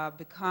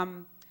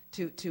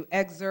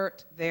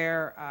exert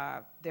their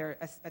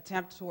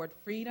attempt toward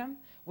freedom,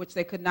 which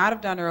they could not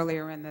have done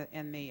earlier in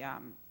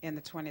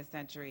the 20th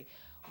century.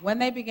 When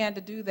they began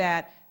to do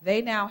that, they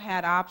now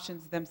had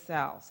options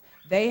themselves.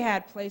 They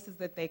had places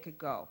that they could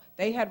go.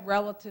 They had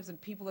relatives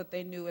and people that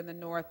they knew in the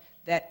North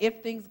that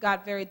if things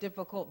got very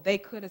difficult, they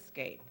could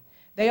escape.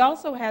 They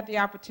also had the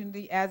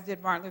opportunity, as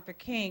did Martin Luther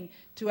King,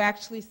 to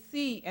actually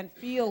see and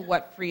feel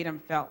what freedom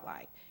felt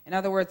like. In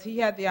other words, he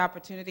had the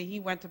opportunity. He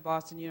went to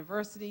Boston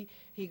University.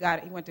 He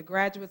went to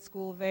graduate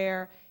school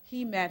there.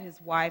 He met his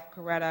wife,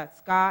 Coretta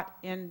Scott,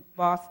 in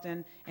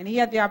Boston, and he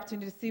had the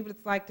opportunity to see what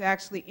it's like to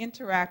actually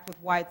interact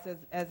with whites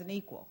as an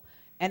equal.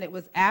 And it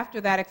was after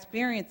that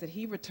experience that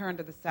he returned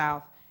to the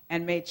South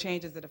and made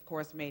changes that, of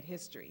course, made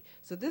history.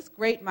 So this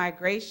great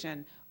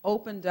migration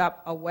opened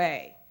up a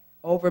way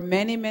over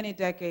many, many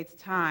decades'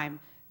 time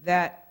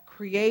that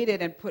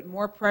created and put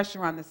more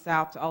pressure on the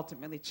South to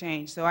ultimately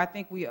change. So I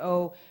think we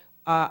owe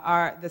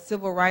the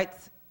civil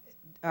rights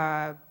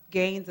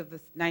gains of the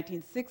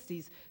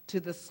 1960s to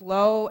the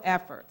slow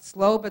effort,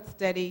 slow but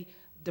steady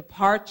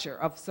departure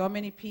of so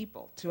many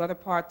people to other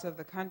parts of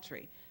the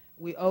country.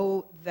 We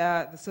owe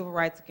the civil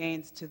rights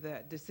gains to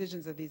the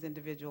decisions of these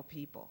individual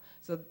people.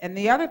 So, and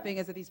the other thing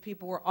is that these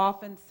people were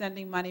often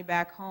sending money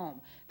back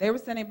home. They were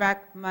sending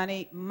back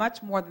money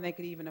much more than they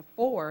could even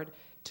afford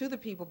to the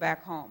people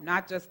back home,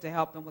 not just to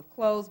help them with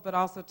clothes, but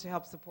also to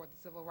help support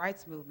the civil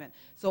rights movement.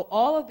 So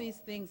all of these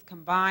things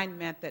combined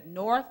meant that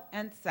North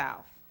and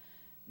South,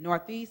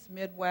 Northeast,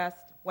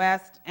 Midwest,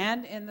 West,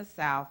 and in the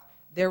South,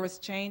 there was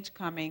change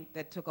coming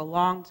that took a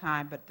long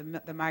time, but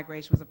the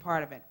migration was a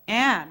part of it.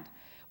 And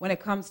when it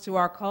comes to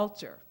our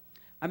culture,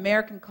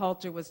 American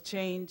culture was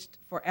changed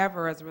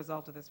forever as a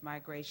result of this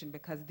migration,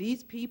 because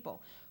these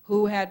people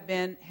who had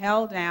been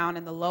held down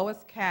in the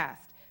lowest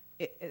caste,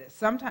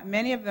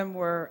 many of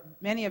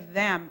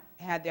them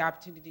had the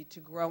opportunity to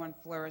grow and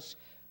flourish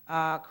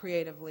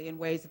creatively in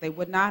ways that they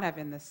would not have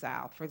in the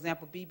South. For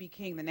example, B.B.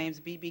 King, the names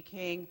B.B.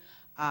 King,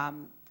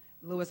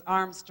 Louis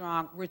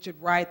Armstrong, Richard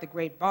Wright, the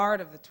great bard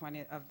of the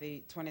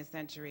 20th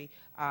century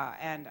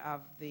and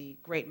of the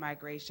Great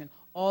Migration.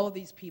 All of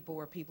these people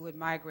were people who had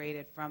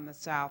migrated from the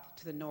South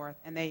to the North,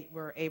 and they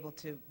were able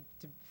to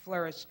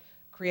flourish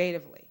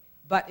creatively.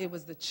 But it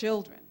was the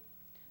children.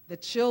 The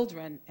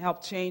children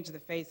helped change the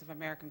face of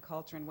American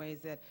culture in ways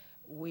that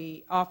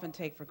we often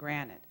take for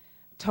granted.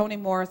 Toni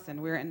Morrison,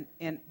 we're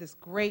in this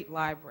great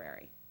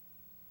library.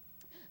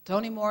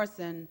 Toni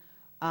Morrison,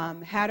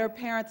 had her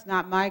parents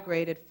not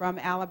migrated from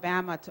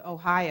Alabama to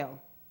Ohio,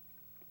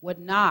 would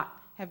not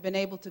have been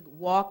able to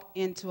walk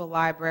into a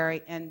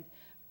library and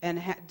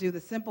do the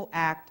simple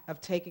act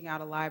of taking out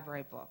a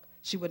library book.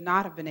 She would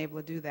not have been able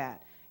to do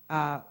that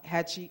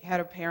had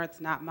her parents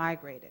not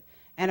migrated.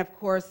 And of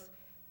course,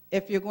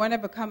 if you're going to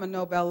become a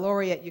Nobel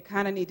laureate, you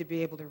kind of need to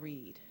be able to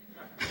read,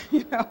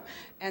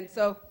 and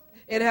so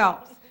it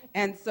helps.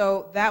 And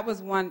so that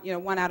was one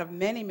out of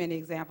many, many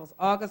examples.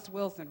 August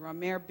Wilson,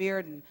 Romare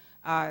Bearden,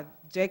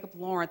 Jacob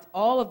Lawrence,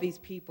 all of these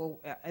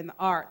people in the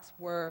arts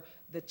were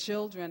the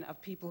children of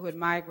people who had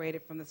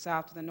migrated from the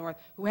South to the North,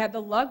 who had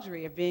the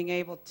luxury of being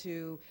able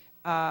to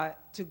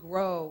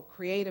grow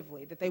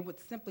creatively, that they would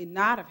simply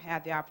not have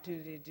had the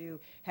opportunity to do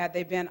had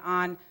they been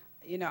on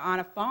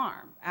a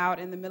farm out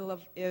in the middle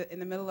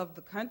of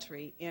the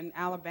country in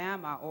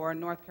Alabama or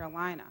North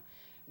Carolina.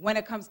 When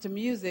it comes to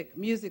music,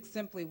 music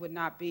simply would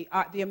not be,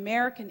 the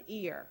American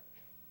ear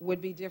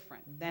would be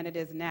different than it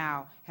is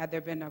now had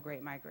there been no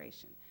Great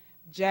Migration.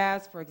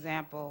 Jazz, for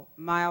example,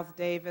 Miles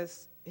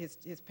Davis, his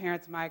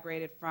parents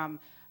migrated from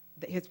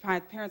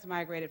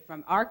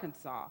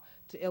Arkansas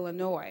to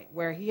Illinois,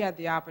 where he had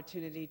the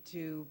opportunity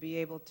to be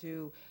able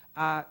to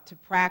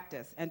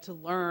practice and to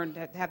learn,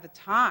 to have the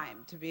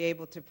time to be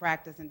able to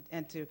practice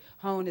and to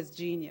hone his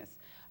genius.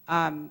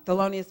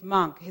 Thelonious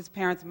Monk, his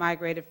parents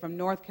migrated from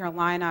North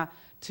Carolina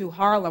to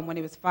Harlem when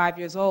he was 5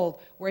 years old,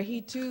 where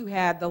he too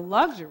had the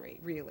luxury,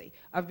 really,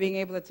 of being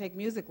able to take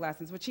music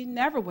lessons, which he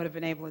never would have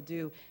been able to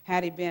do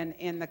had he been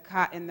in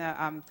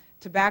the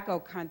tobacco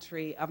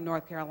country of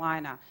North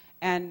Carolina.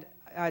 And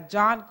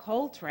John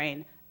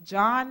Coltrane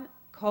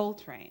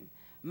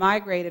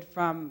migrated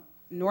from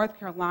North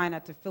Carolina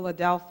to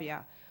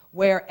Philadelphia,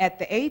 where at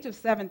the age of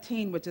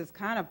 17, which is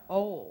kind of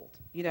old,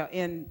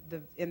 in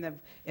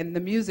the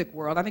music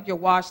world, I think you're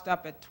washed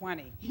up at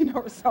 20,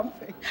 or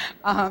something.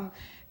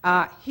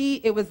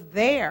 It was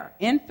there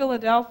in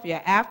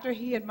Philadelphia after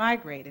he had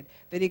migrated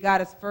that he got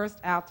his first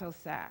alto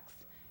sax.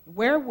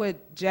 Where would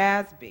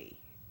jazz be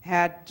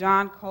had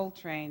John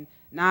Coltrane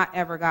not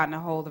ever gotten a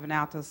hold of an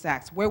alto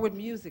sax? Where would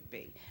music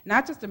be?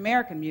 Not just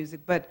American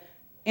music, but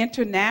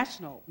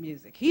international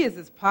music. He is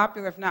as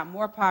popular, if not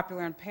more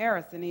popular, in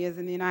Paris than he is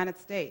in the United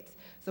States.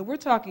 So we're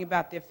talking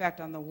about the effect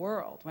on the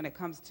world when it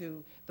comes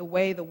to the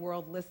way the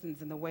world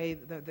listens and the way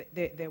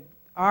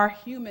our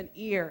human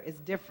ear is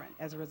different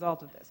as a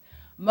result of this.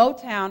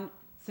 Motown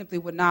simply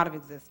would not have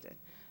existed.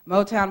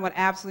 Motown would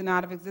absolutely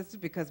not have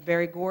existed because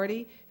Berry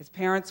Gordy, his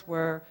parents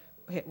were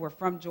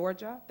from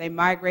Georgia. They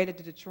migrated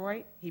to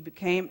Detroit.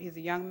 He's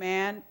a young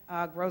man,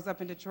 grows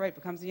up in Detroit,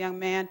 becomes a young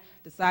man,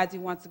 decides he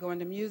wants to go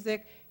into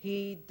music.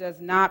 He does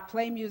not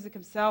play music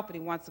himself, but he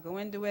wants to go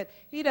into it.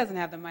 He doesn't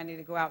have the money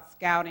to go out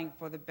scouting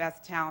for the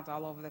best talent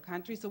all over the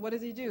country. So what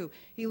does he do?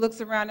 He looks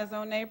around his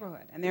own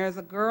neighborhood. And there's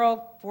a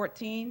girl,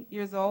 14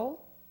 years old.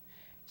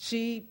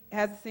 She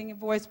has a singing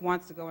voice,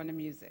 wants to go into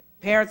music.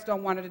 Parents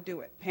don't want her to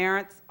do it.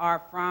 Parents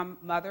are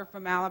mother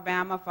from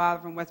Alabama,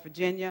 father from West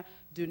Virginia,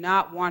 do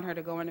not want her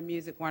to go into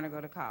music, want her to go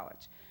to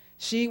college.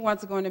 She wants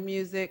to go into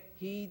music.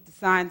 He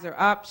signs her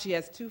up. She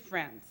has two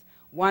friends.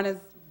 One is,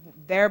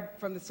 they're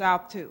from the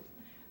South too.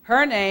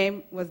 Her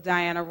name was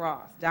Diana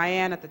Ross,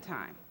 Diane at the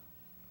time.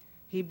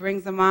 He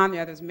brings them on. The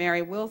other's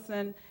Mary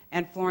Wilson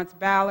and Florence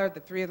Ballard. The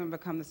three of them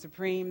become the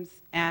Supremes,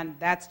 and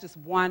that's just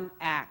one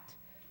act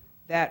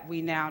that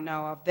we now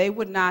know of. They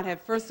would not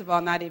have, first of all,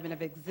 not even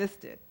have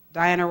existed.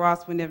 Diana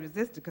Ross would never have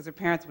existed because her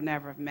parents would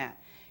never have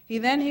met. He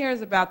then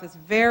hears about this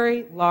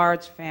very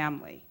large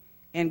family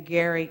in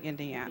Gary,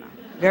 Indiana.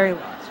 Very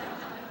large family.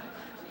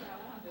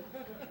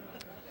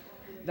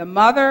 The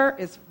mother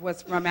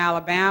was from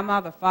Alabama,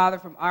 the father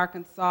from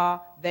Arkansas.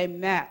 They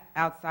met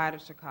outside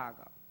of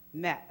Chicago.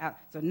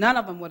 So none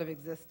of them would have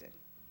existed.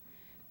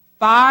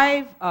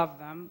 5 of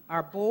them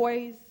are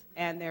boys,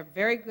 and they're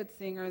very good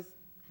singers.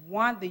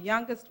 The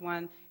youngest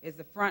one is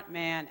the front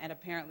man, and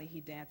apparently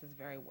he dances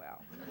very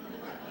well.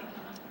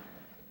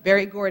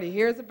 Berry Gordy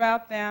hears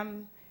about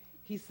them.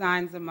 He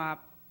signs them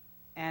up,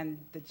 and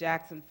the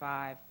Jackson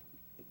 5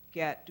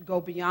 go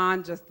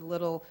beyond just the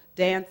little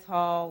dance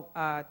hall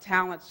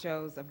talent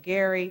shows of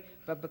Gary,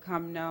 but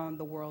become known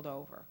the world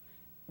over.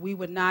 We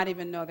would not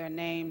even know their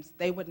names.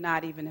 They would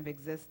not even have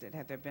existed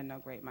had there been no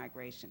Great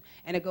Migration.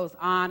 And it goes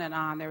on and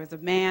on. There was a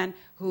man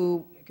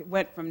who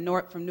went from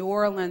New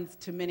Orleans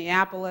to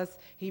Minneapolis.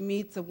 He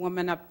meets a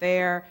woman up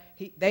there.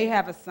 They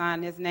have a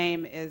son. His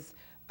name is,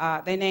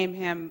 they name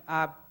him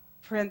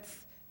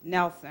Prince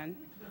Nelson.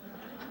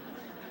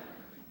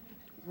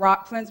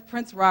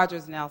 Prince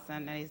Rogers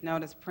Nelson, and he's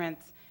known as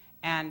Prince,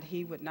 and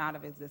he would not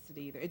have existed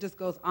either. It just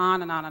goes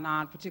on and on and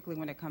on, particularly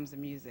when it comes to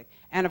music.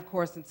 And of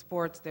course, in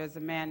sports, there's a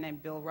man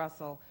named Bill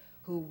Russell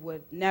who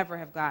would never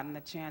have gotten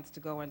the chance to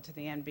go into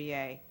the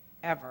NBA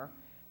ever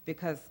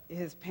because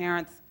his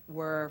parents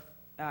were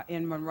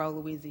in Monroe,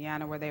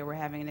 Louisiana, where they were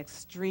having an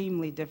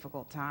extremely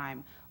difficult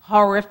time,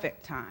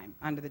 horrific time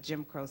under the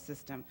Jim Crow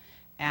system.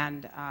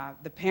 And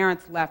the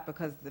parents left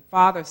because the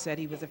father said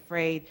he was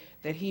afraid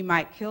that he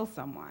might kill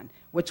someone,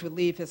 which would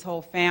leave his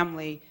whole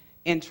family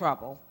in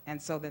trouble. And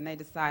so then they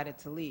decided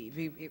to leave.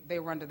 They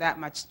were under that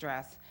much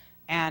stress.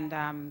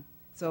 And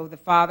so the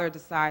father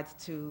decides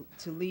to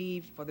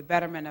leave for the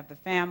betterment of the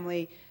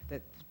family, to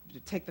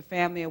take the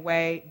family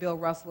away. Bill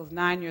Russell is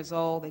 9 years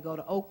old. They go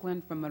to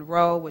Oakland from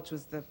Monroe, which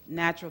was the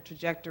natural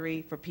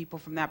trajectory for people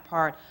from that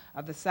part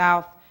of the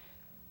South.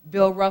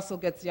 Bill Russell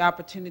gets the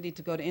opportunity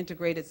to go to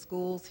integrated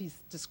schools. He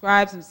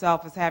describes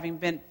himself as having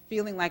been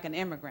feeling like an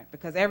immigrant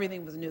because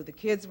everything was new. The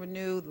kids were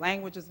new, the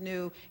language was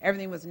new,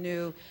 everything was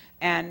new,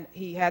 and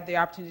he had the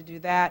opportunity to do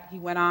that. He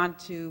went on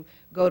to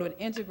go to an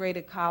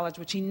integrated college,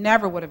 which he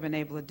never would have been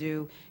able to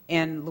do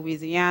in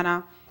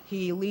Louisiana.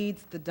 He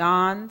leads the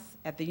Dons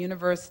at the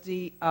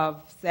University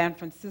of San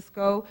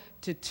Francisco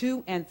to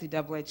 2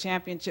 NCAA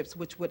championships,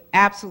 which would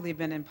absolutely have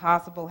been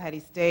impossible had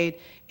he stayed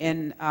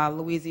in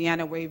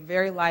Louisiana, where he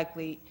very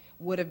likely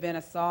would have been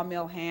a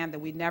sawmill hand that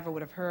we never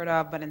would have heard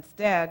of. But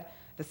instead,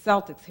 the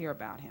Celtics hear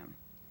about him,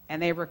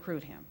 and they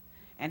recruit him.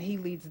 And he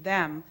leads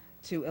them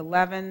to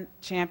 11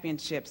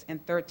 championships in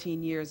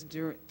 13 years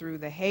through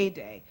the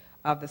heyday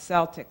of the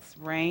Celtics'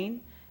 reign,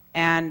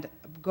 and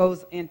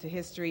goes into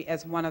history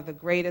as one of the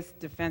greatest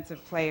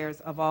defensive players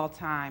of all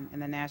time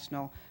in the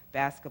National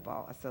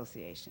Basketball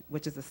Association,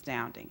 which is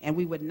astounding. And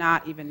we would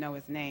not even know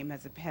his name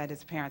had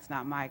his parents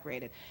not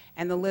migrated.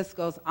 And the list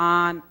goes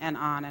on and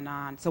on and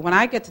on. So when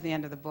I get to the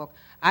end of the book,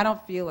 I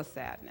don't feel a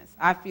sadness.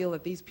 I feel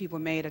that these people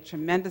made a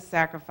tremendous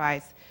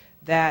sacrifice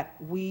that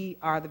we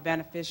are the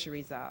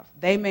beneficiaries of.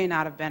 They may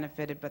not have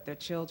benefited, but their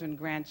children,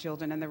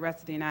 grandchildren, and the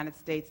rest of the United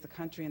States, the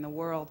country, and the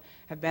world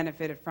have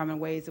benefited from in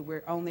ways that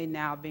we're only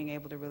now being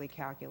able to really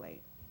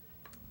calculate.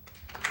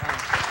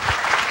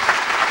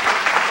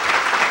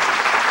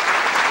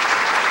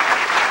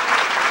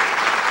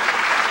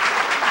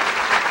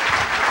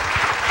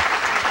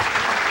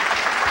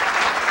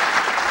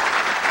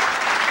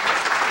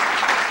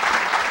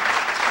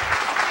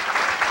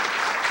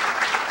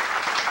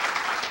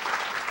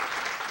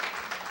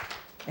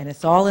 And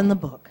it's all in the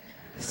book.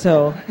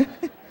 So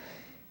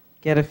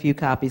get a few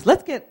copies.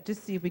 Let's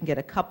just see if we can get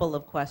a couple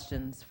of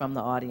questions from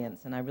the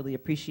audience. And I really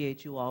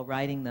appreciate you all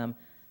writing them.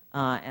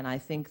 And I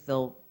think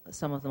some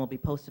of them will be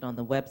posted on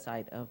the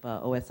website of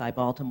OSI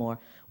Baltimore.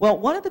 Well,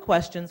 one of the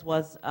questions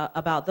was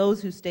about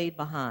those who stayed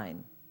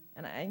behind.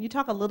 And you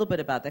talk a little bit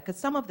about that, because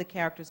some of the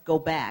characters go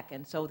back,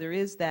 and so there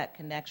is that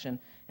connection.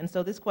 And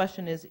so this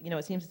question is,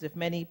 it seems as if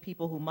many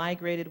people who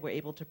migrated were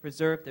able to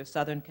preserve their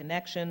southern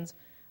connections.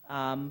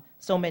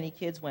 So many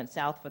kids went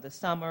south for the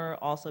summer.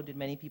 Also, did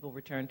many people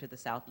return to the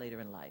South later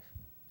in life?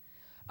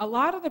 A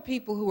lot of the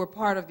people who were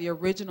part of the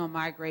original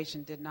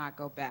migration did not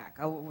go back.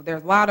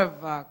 There's a lot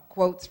of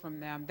quotes from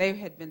them. They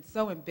had been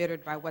so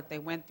embittered by what they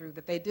went through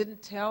that they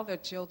didn't tell their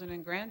children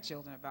and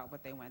grandchildren about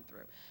what they went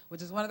through,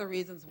 which is one of the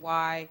reasons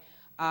why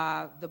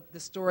the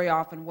story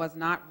often was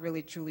not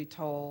really truly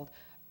told.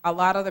 A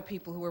lot of the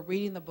people who are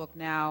reading the book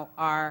now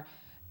are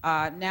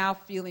now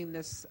feeling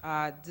this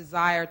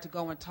desire to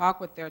go and talk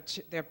with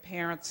their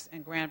parents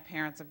and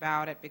grandparents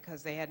about it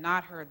because they had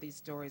not heard these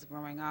stories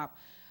growing up.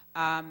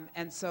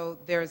 And so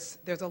there's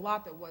a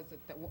lot that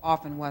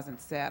often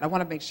wasn't said. I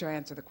want to make sure I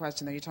answer the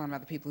question, though. You're talking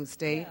about the people who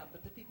stayed? Yeah,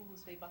 but the people who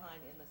stay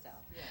behind in the South.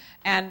 Yeah.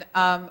 And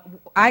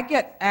I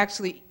get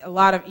actually a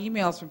lot of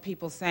emails from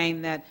people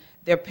saying that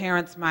their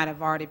parents might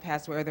have already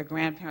passed away or their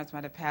grandparents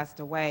might have passed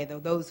away, though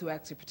those who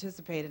actually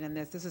participated in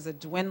this is a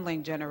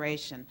dwindling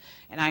generation.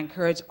 And I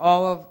encourage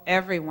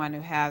everyone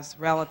who has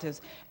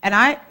relatives, and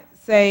I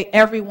say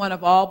everyone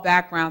of all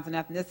backgrounds and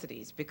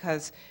ethnicities,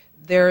 because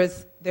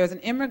there's an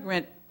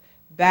immigrant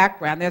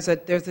background.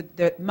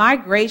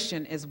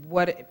 Migration is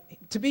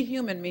to be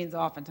human means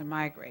often to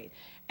migrate.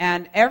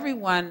 And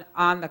everyone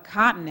on the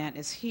continent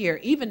is here.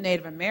 Even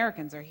Native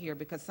Americans are here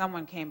because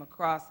someone came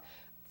across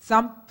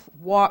some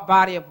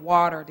body of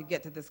water to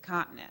get to this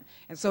continent.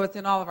 And so it's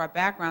in all of our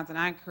backgrounds, and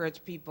I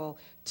encourage people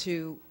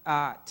to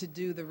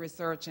do the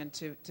research and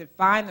to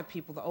find the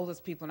people, the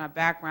oldest people in our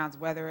backgrounds,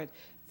 whether it's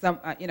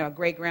a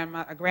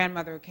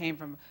grandmother who came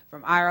from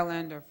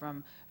Ireland or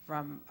from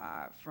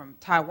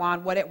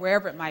Taiwan,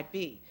 wherever it might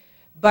be.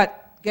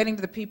 But getting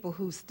to the people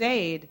who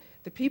stayed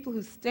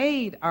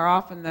are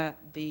often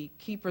the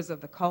keepers of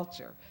the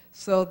culture.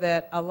 So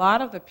that a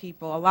lot of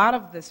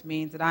this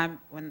means that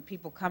when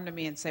people come to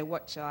me and say,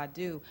 what shall I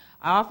do?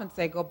 I often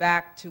say, go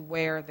back to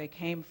where they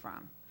came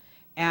from.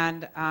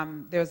 And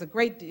there's a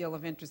great deal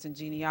of interest in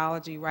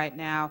genealogy right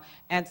now,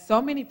 and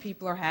so many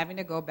people are having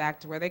to go back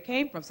to where they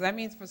came from. So that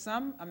means for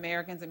some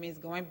Americans, it means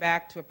going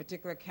back to a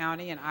particular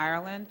county in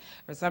Ireland.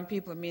 For some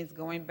people, it means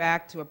going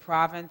back to a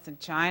province in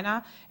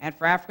China. And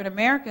for African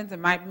Americans, it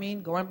might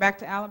mean going back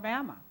to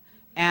Alabama.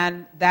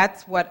 And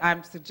that's what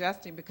I'm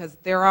suggesting, because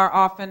there are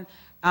often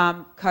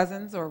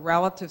cousins or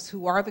relatives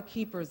who are the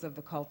keepers of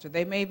the culture.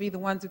 They may be the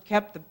ones who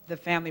kept the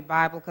family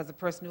Bible because the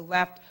person who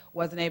left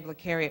wasn't able to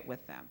carry it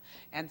with them.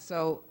 And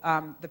so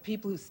the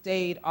people who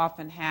stayed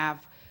often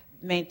have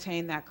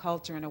maintained that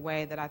culture in a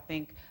way that I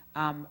think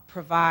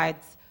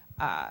provides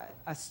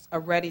a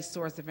ready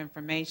source of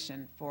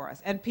information for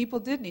us. And people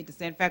did need to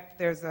stay. In fact,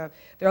 there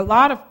are a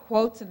lot of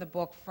quotes in the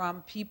book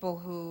from people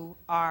who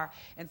are,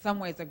 in some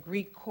ways, a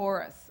Greek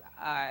chorus.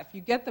 If you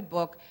get the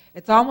book,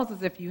 it's almost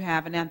as if you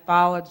have an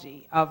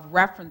anthology of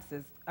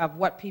references of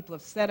what people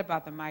have said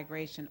about the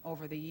migration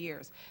over the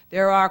years.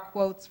 There are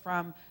quotes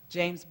from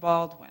James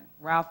Baldwin,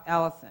 Ralph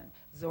Ellison,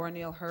 Zora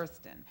Neale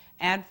Hurston,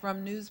 and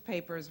from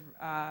newspapers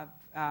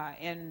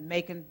in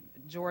Macon,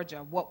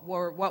 Georgia. What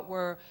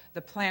were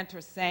the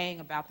planters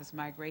saying about this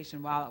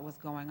migration while it was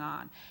going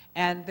on?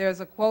 And there's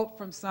a quote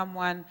from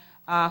someone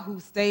who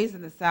stays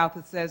in the South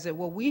who says that,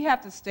 well, we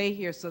have to stay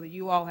here so that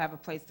you all have a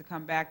place to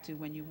come back to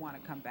when you want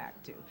to come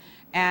back to.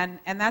 And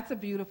that's a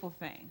beautiful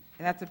thing.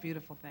 That's a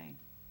beautiful thing.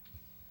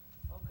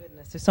 Oh,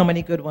 goodness. There's so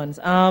many good ones.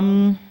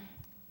 I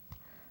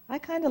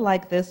kind of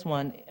like this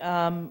one.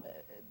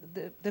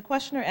 The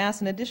questioner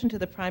asked, in addition to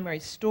the primary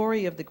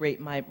story of the Great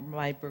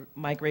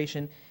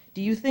Migration,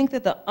 do you think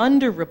that the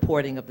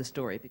underreporting of the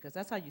story, because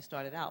that's how you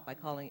started out by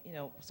calling,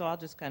 so I'll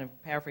just kind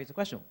of paraphrase the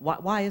question.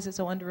 Why is it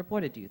so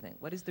underreported, do you think?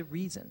 What is the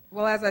reason?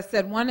 Well, as I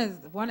said, one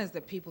is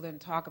that people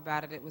didn't talk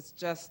about it. It was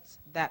just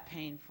that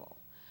painful.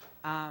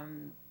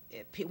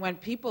 When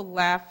people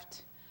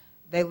left,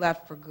 they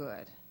left for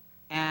good.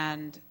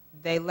 And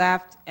they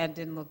left and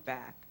didn't look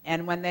back.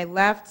 And when they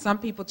left, some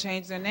people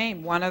changed their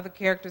name. One of the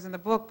characters in the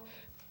book,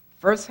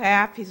 first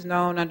half, he's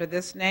known under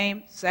this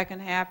name.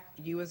 Second half,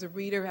 you as a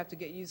reader have to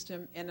get used to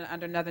him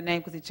under another name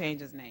because he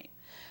changed his name.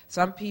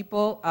 Some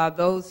people,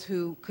 those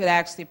who could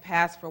actually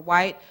pass for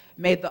white,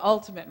 made the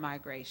ultimate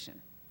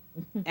migration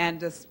and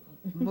just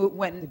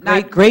went.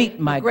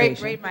 Great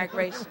migration. Great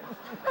migration.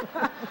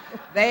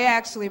 They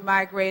actually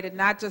migrated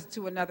not just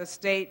to another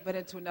state, but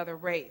into another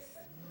race.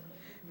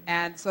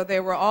 And so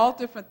there were all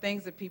different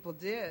things that people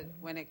did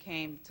when it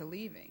came to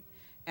leaving.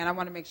 And I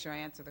want to make sure I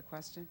answer the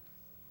question.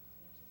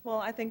 Well,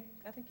 I think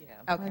you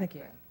have. Okay. I think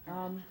you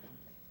have.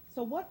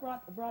 So what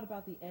brought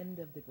about the end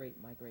of the Great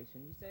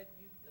Migration? You said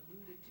you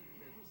alluded to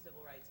the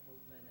civil rights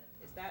movement,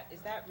 and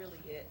is that really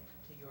it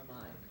to your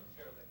mind?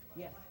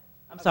 Yes.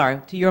 I'm sorry.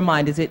 To your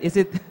mind, is it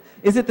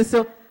the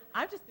civil?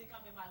 I just think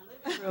I'm in my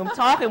living room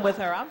talking with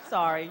her. I'm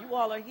sorry. You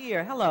all are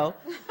here. Hello.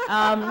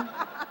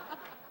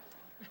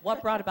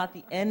 What brought about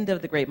the end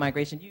of the Great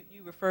Migration?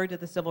 You referred to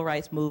the civil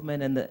rights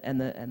movement and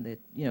the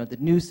the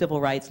new civil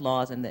rights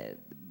laws and the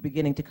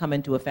beginning to come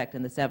into effect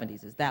in the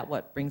 70s. Is that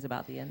what brings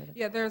about the end of it?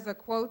 Yeah, there's a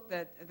quote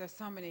there's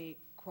so many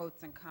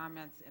quotes and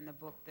comments in the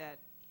book that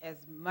as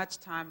much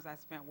time as I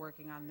spent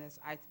working on this,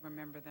 I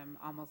remember them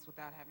almost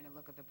without having to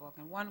look at the book.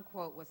 And one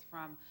quote was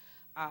from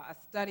a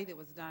study that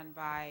was done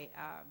by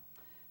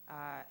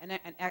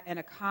an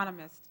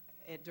economist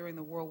during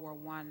the World War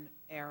I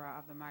era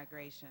of the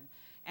migration.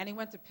 And he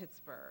went to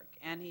Pittsburgh,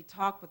 and he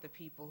talked with the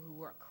people who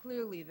were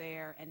clearly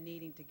there and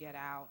needing to get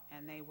out,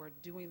 and they were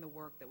doing the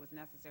work that was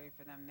necessary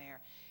for them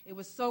there. It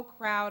was so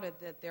crowded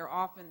that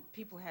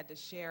people had to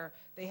share,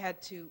 they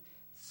had to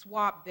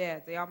swap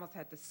beds. They almost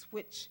had to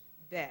switch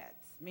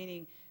beds,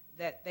 meaning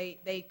that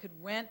they could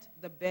rent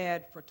the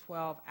bed for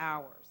 12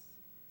 hours.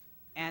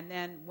 And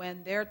then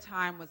when their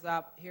time was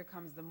up, here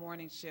comes the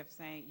morning shift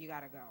saying, you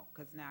got to go,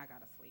 because now I got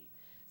to sleep.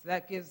 So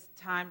that gives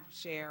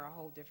timeshare a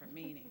whole different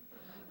meaning.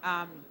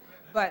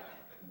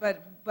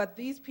 But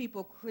these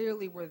people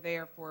clearly were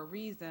there for a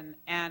reason,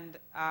 and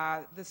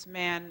this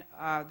man,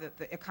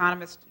 the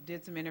economist,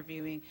 did some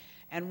interviewing,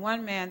 and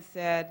one man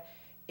said,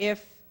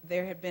 if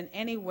there had been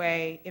any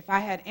way, if I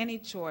had any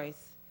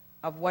choice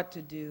of what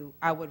to do,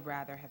 I would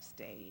rather have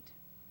stayed.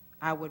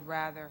 I would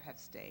rather have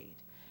stayed.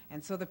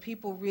 And so the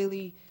people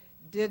really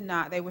did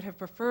not, they would have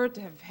preferred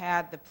to have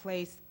had the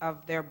place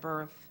of their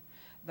birth,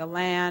 the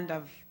land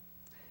of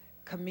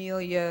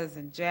camellias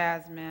and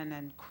jasmine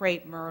and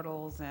crepe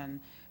myrtles and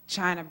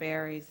china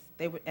berries.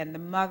 And the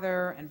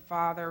mother and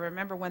father,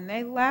 remember when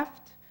they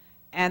left,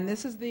 and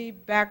this is the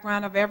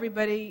background of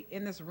everybody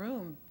in this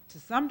room to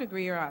some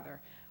degree or other,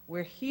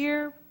 we're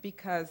here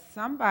because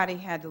somebody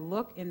had to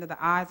look into the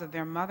eyes of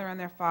their mother and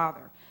their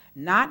father,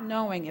 not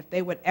knowing if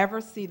they would ever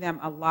see them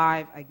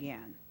alive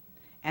again.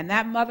 And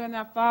that mother and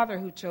that father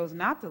who chose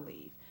not to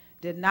leave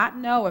did not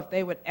know if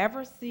they would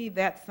ever see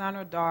that son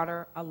or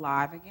daughter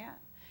alive again.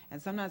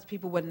 And sometimes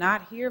people would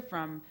not hear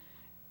from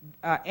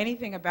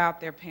anything about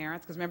their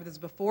parents, because remember, this is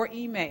before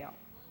email,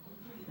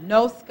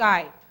 no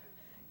Skype.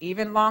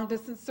 Even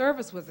long-distance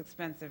service was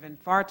expensive, and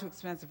far too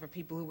expensive for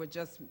people who were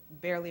just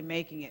barely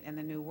making it in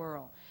the new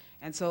world.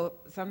 And so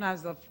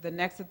sometimes the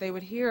next that they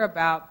would hear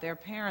about their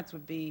parents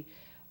would be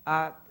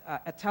a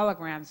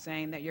telegram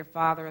saying that your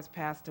father has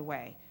passed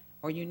away,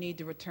 or you need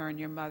to return,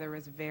 your mother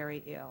is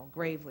very ill,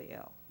 gravely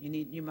ill.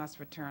 You must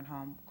return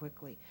home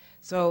quickly.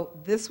 So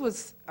this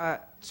was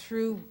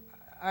true,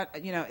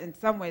 in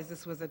some ways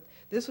this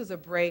was a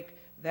break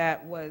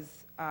that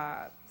was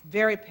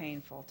very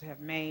painful to have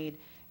made.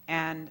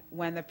 And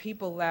when the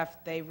people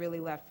left, they really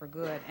left for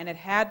good. And it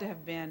had to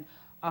have been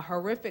a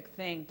horrific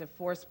thing to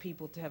force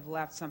people to have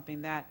left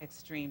something that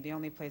extreme, the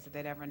only place that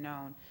they'd ever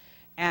known.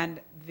 And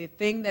the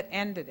thing that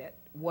ended it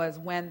was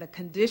when the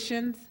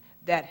conditions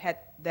that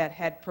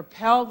had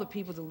propelled the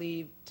people to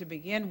leave to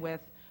begin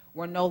with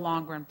were no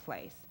longer in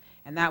place.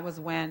 And that was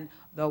when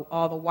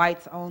all the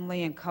whites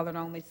only and colored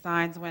only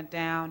signs went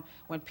down,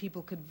 when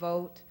people could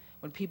vote,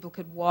 when people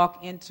could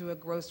walk into a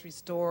grocery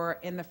store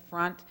in the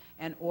front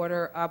and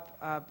order up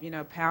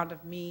a pound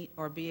of meat,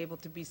 or be able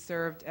to be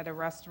served at a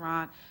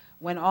restaurant.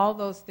 When all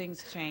those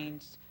things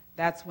changed,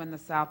 that's when the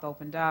South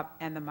opened up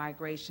and the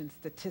migration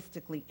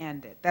statistically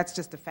ended. That's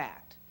just a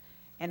fact.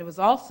 And it was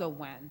also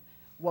when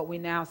what we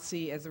now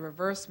see as a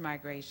reverse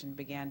migration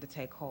began to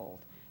take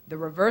hold. The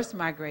reverse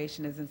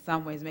migration is in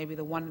some ways maybe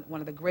one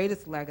of the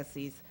greatest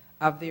legacies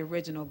of the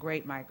original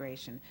Great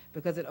Migration,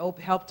 because it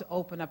helped to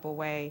open up a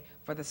way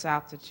for the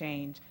South to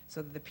change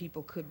so that the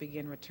people could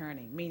begin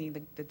returning,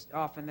 meaning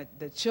often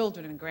the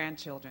children and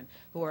grandchildren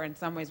who are in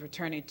some ways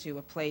returning to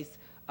a place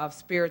of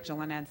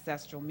spiritual and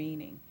ancestral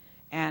meaning.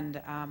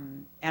 And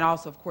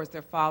also, of course,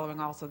 they're following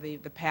also the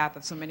path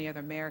of so many other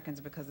Americans,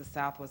 because the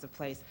South was a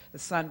place, the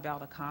Sun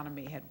Belt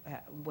economy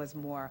was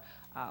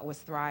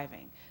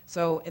thriving.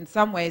 So in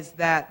some ways,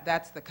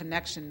 that's the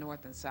connection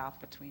North and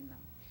South between them.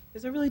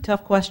 There's a really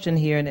tough question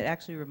here, and it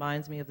actually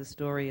reminds me of the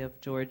story of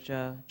George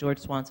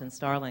Swanson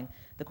Starling.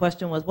 The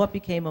question was, what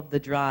became of the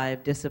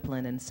drive,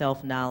 discipline, and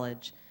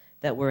self-knowledge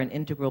that were an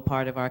integral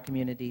part of our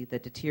community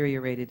that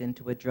deteriorated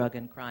into a drug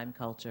and crime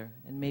culture?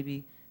 And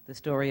maybe the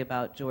story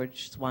about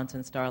George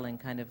Swanson Starling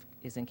kind of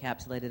is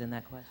encapsulated in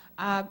that question.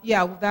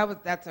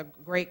 That's a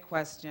great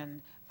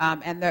question.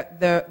 And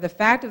the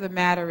fact of the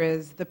matter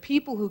is, the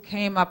people who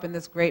came up in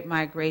this Great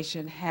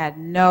Migration had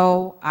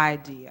no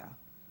idea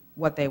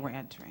what they were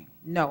entering.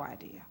 No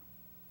idea.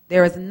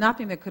 There is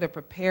nothing that could have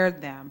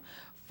prepared them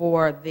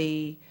for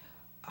the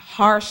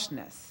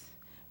harshness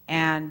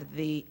and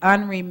the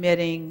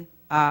unremitting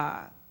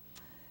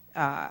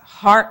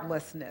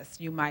heartlessness,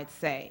 you might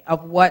say,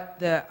 of what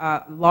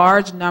the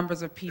large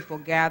numbers of people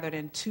gathered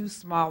in too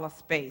small a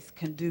space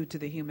can do to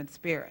the human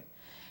spirit.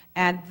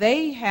 And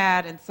they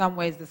had, in some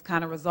ways, this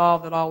kind of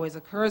resolve that always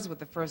occurs with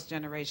the first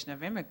generation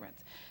of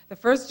immigrants. The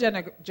first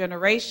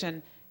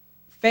generation,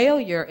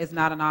 failure is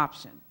not an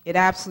option. It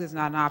absolutely is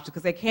not an option,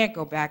 because they can't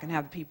go back and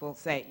have the people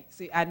say,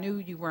 see, I knew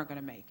you weren't going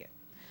to make it.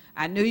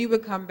 I knew you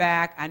would come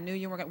back. I knew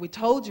you weren't going to. We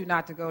told you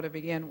not to go to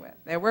begin with.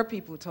 There were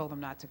people who told them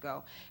not to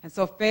go. And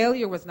so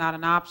failure was not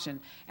an option.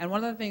 And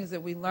one of the things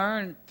that we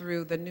learned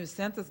through the new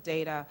census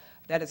data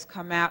that has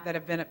come out, that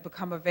have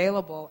become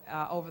available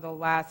over the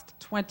last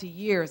 20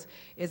 years,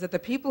 is that the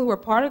people who were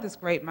part of this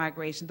Great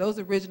Migration, those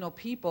original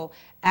people,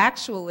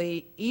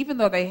 actually, even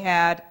though they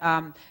had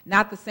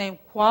not the same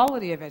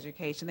quality of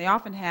education, they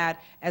often had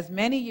as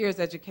many years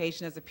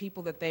education as the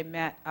people that they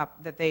met,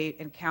 that they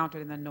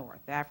encountered in the North,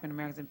 the African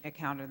Americans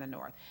encountered in the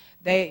North.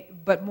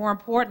 But more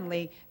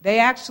importantly, they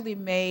actually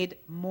made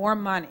more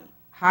money,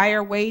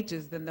 higher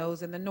wages than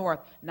those in the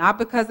North, not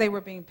because they were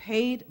being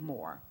paid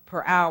more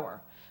per hour,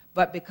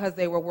 but because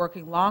they were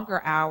working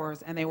longer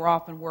hours, and they were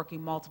often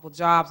working multiple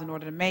jobs in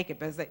order to make it,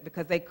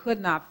 because they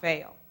could not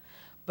fail.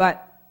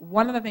 But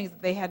one of the things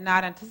that they had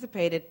not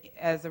anticipated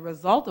as a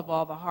result of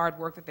all the hard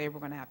work that they were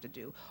going to have to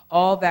do,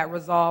 all that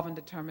resolve and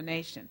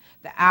determination,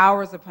 the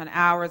hours upon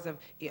hours of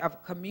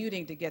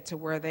commuting to get to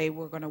where they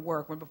were going to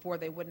work, when before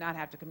they would not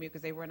have to commute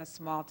because they were in a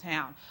small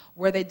town,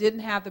 where they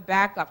didn't have the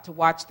backup to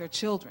watch their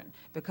children,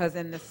 because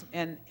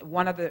in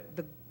one of the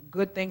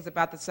good things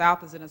about the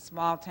South is in a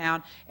small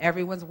town,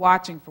 everyone's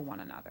watching for one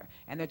another.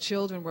 And the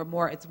children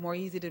it's more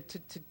easy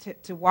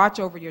to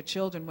watch over your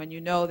children when you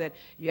know that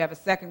you have a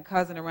second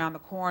cousin around the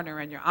corner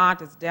and your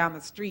aunt is down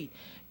the street.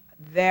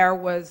 They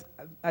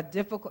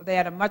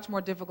had a much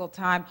more difficult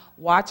time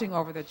watching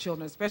over their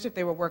children, especially if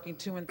they were working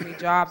 2 and 3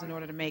 jobs in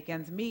order to make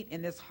ends meet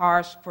in this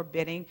harsh,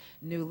 forbidding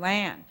new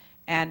land.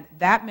 And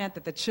that meant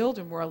that the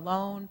children were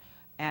alone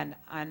and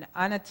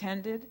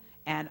unattended,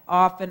 and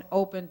often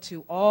open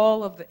to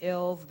all of the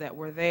ills that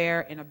were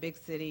there in a big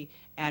city,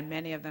 and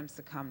many of them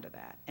succumbed to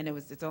that. And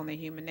it's only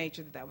human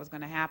nature that was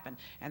going to happen.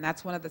 And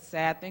that's one of the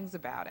sad things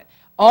about it.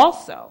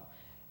 Also,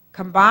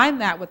 combine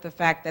that with the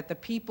fact that the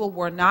people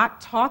were not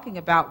talking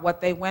about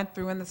what they went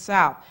through in the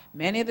South.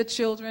 Many of the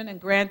children and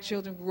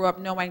grandchildren grew up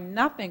knowing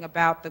nothing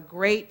about the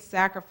great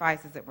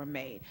sacrifices that were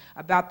made,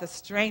 about the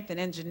strength and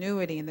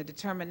ingenuity and the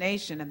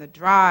determination and the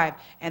drive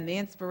and the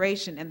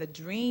inspiration and the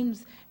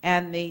dreams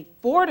and the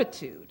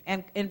fortitude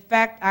and, in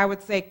fact, I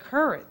would say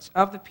courage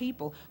of the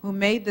people who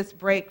made this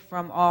break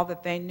from all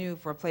that they knew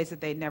for a place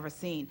that they'd never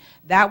seen.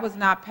 That was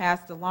not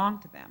passed along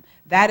to them.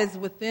 That is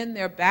within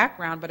their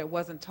background, but it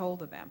wasn't told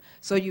to them.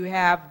 So you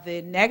have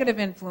the negative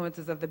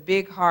influences of the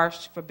big,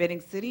 harsh,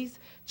 forbidding cities,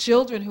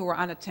 children who were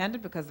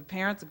unattended because the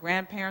parents or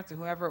grandparents or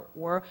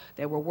whoever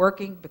they were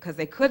working because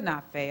they could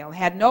not fail,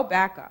 had no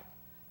backup.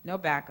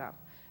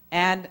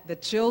 And the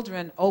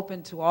children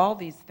open to all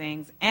these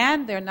things,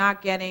 and they're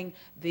not getting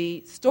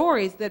the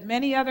stories that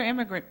many other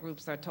immigrant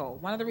groups are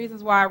told. One of the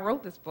reasons why I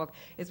wrote this book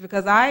is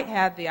because I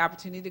had the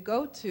opportunity to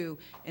go to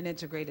an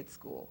integrated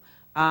school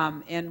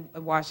in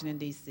Washington,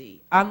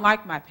 D.C.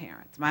 Unlike my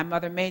parents, my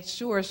mother made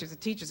sure, she was a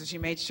teacher, so she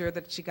made sure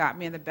that she got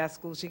me in the best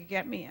school she could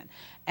get me in.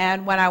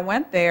 And when I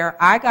went there,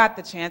 I got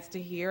the chance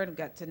to hear and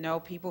get to know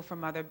people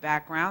from other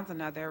backgrounds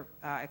and other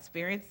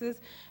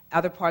experiences,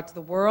 other parts of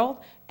the world,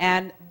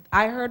 and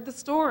I heard the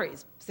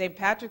stories. St.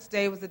 Patrick's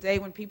Day was the day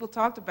when people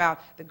talked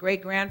about the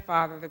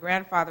great-grandfather, the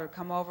grandfather had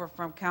come over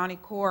from County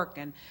Cork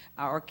and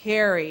or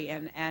Kerry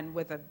and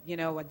with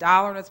a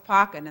dollar in his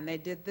pocket, and they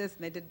did this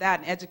and they did that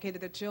and educated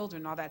their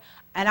children and all that.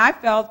 And I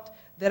felt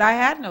that I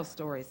had no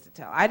stories to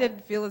tell. I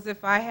didn't feel as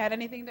if I had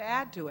anything to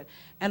add to it.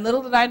 And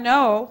little did I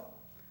know,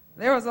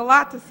 there was a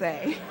lot to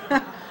say.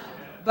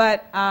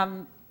 But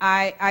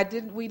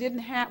we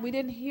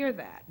didn't hear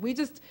that. We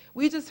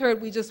just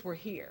heard we just were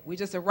here. We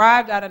just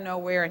arrived out of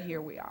nowhere and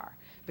here we are,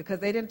 because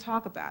they didn't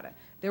talk about it.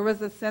 There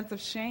was a sense of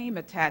shame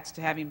attached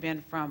to having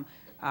been from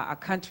a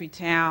country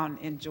town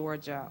in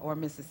Georgia or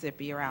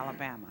Mississippi or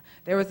Alabama.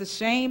 There was a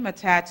shame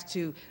attached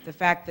to the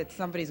fact that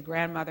somebody's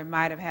grandmother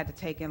might have had to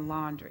take in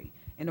laundry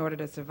in order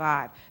to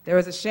survive. There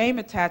was a shame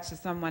attached to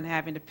someone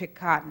having to pick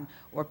cotton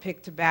or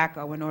pick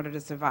tobacco in order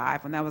to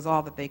survive, when that was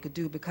all that they could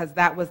do, because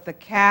that was the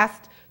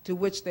caste to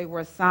which they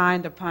were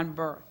assigned upon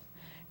birth.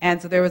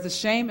 And so there was a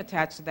shame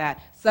attached to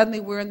that.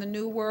 Suddenly we're in the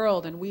new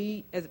world, and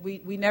we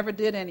never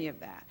did any of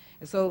that.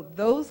 And so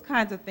those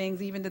kinds of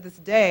things, even to this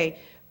day,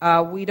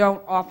 we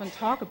don't often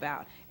talk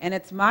about. And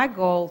it's my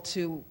goal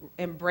to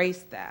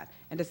embrace that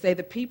and to say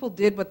the people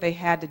did what they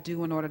had to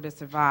do in order to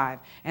survive.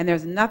 And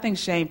there's nothing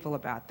shameful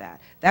about that.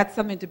 That's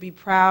something to be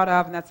proud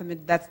of, and that's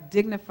something that's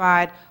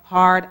dignified,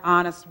 hard,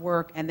 honest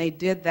work, and they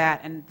did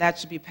that, and that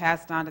should be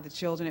passed on to the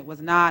children. It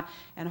was not,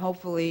 and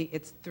hopefully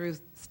it's through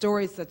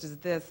stories such as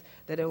this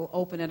that it will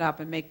open it up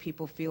and make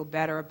people feel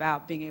better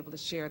about being able to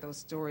share those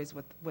stories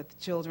with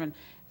children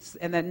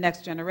and the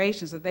next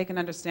generation, so they can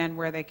understand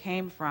where they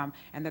came from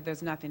and that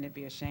there's nothing to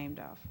be ashamed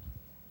of.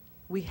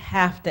 We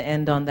have to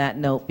end on that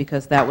note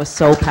because that was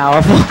so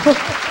powerful.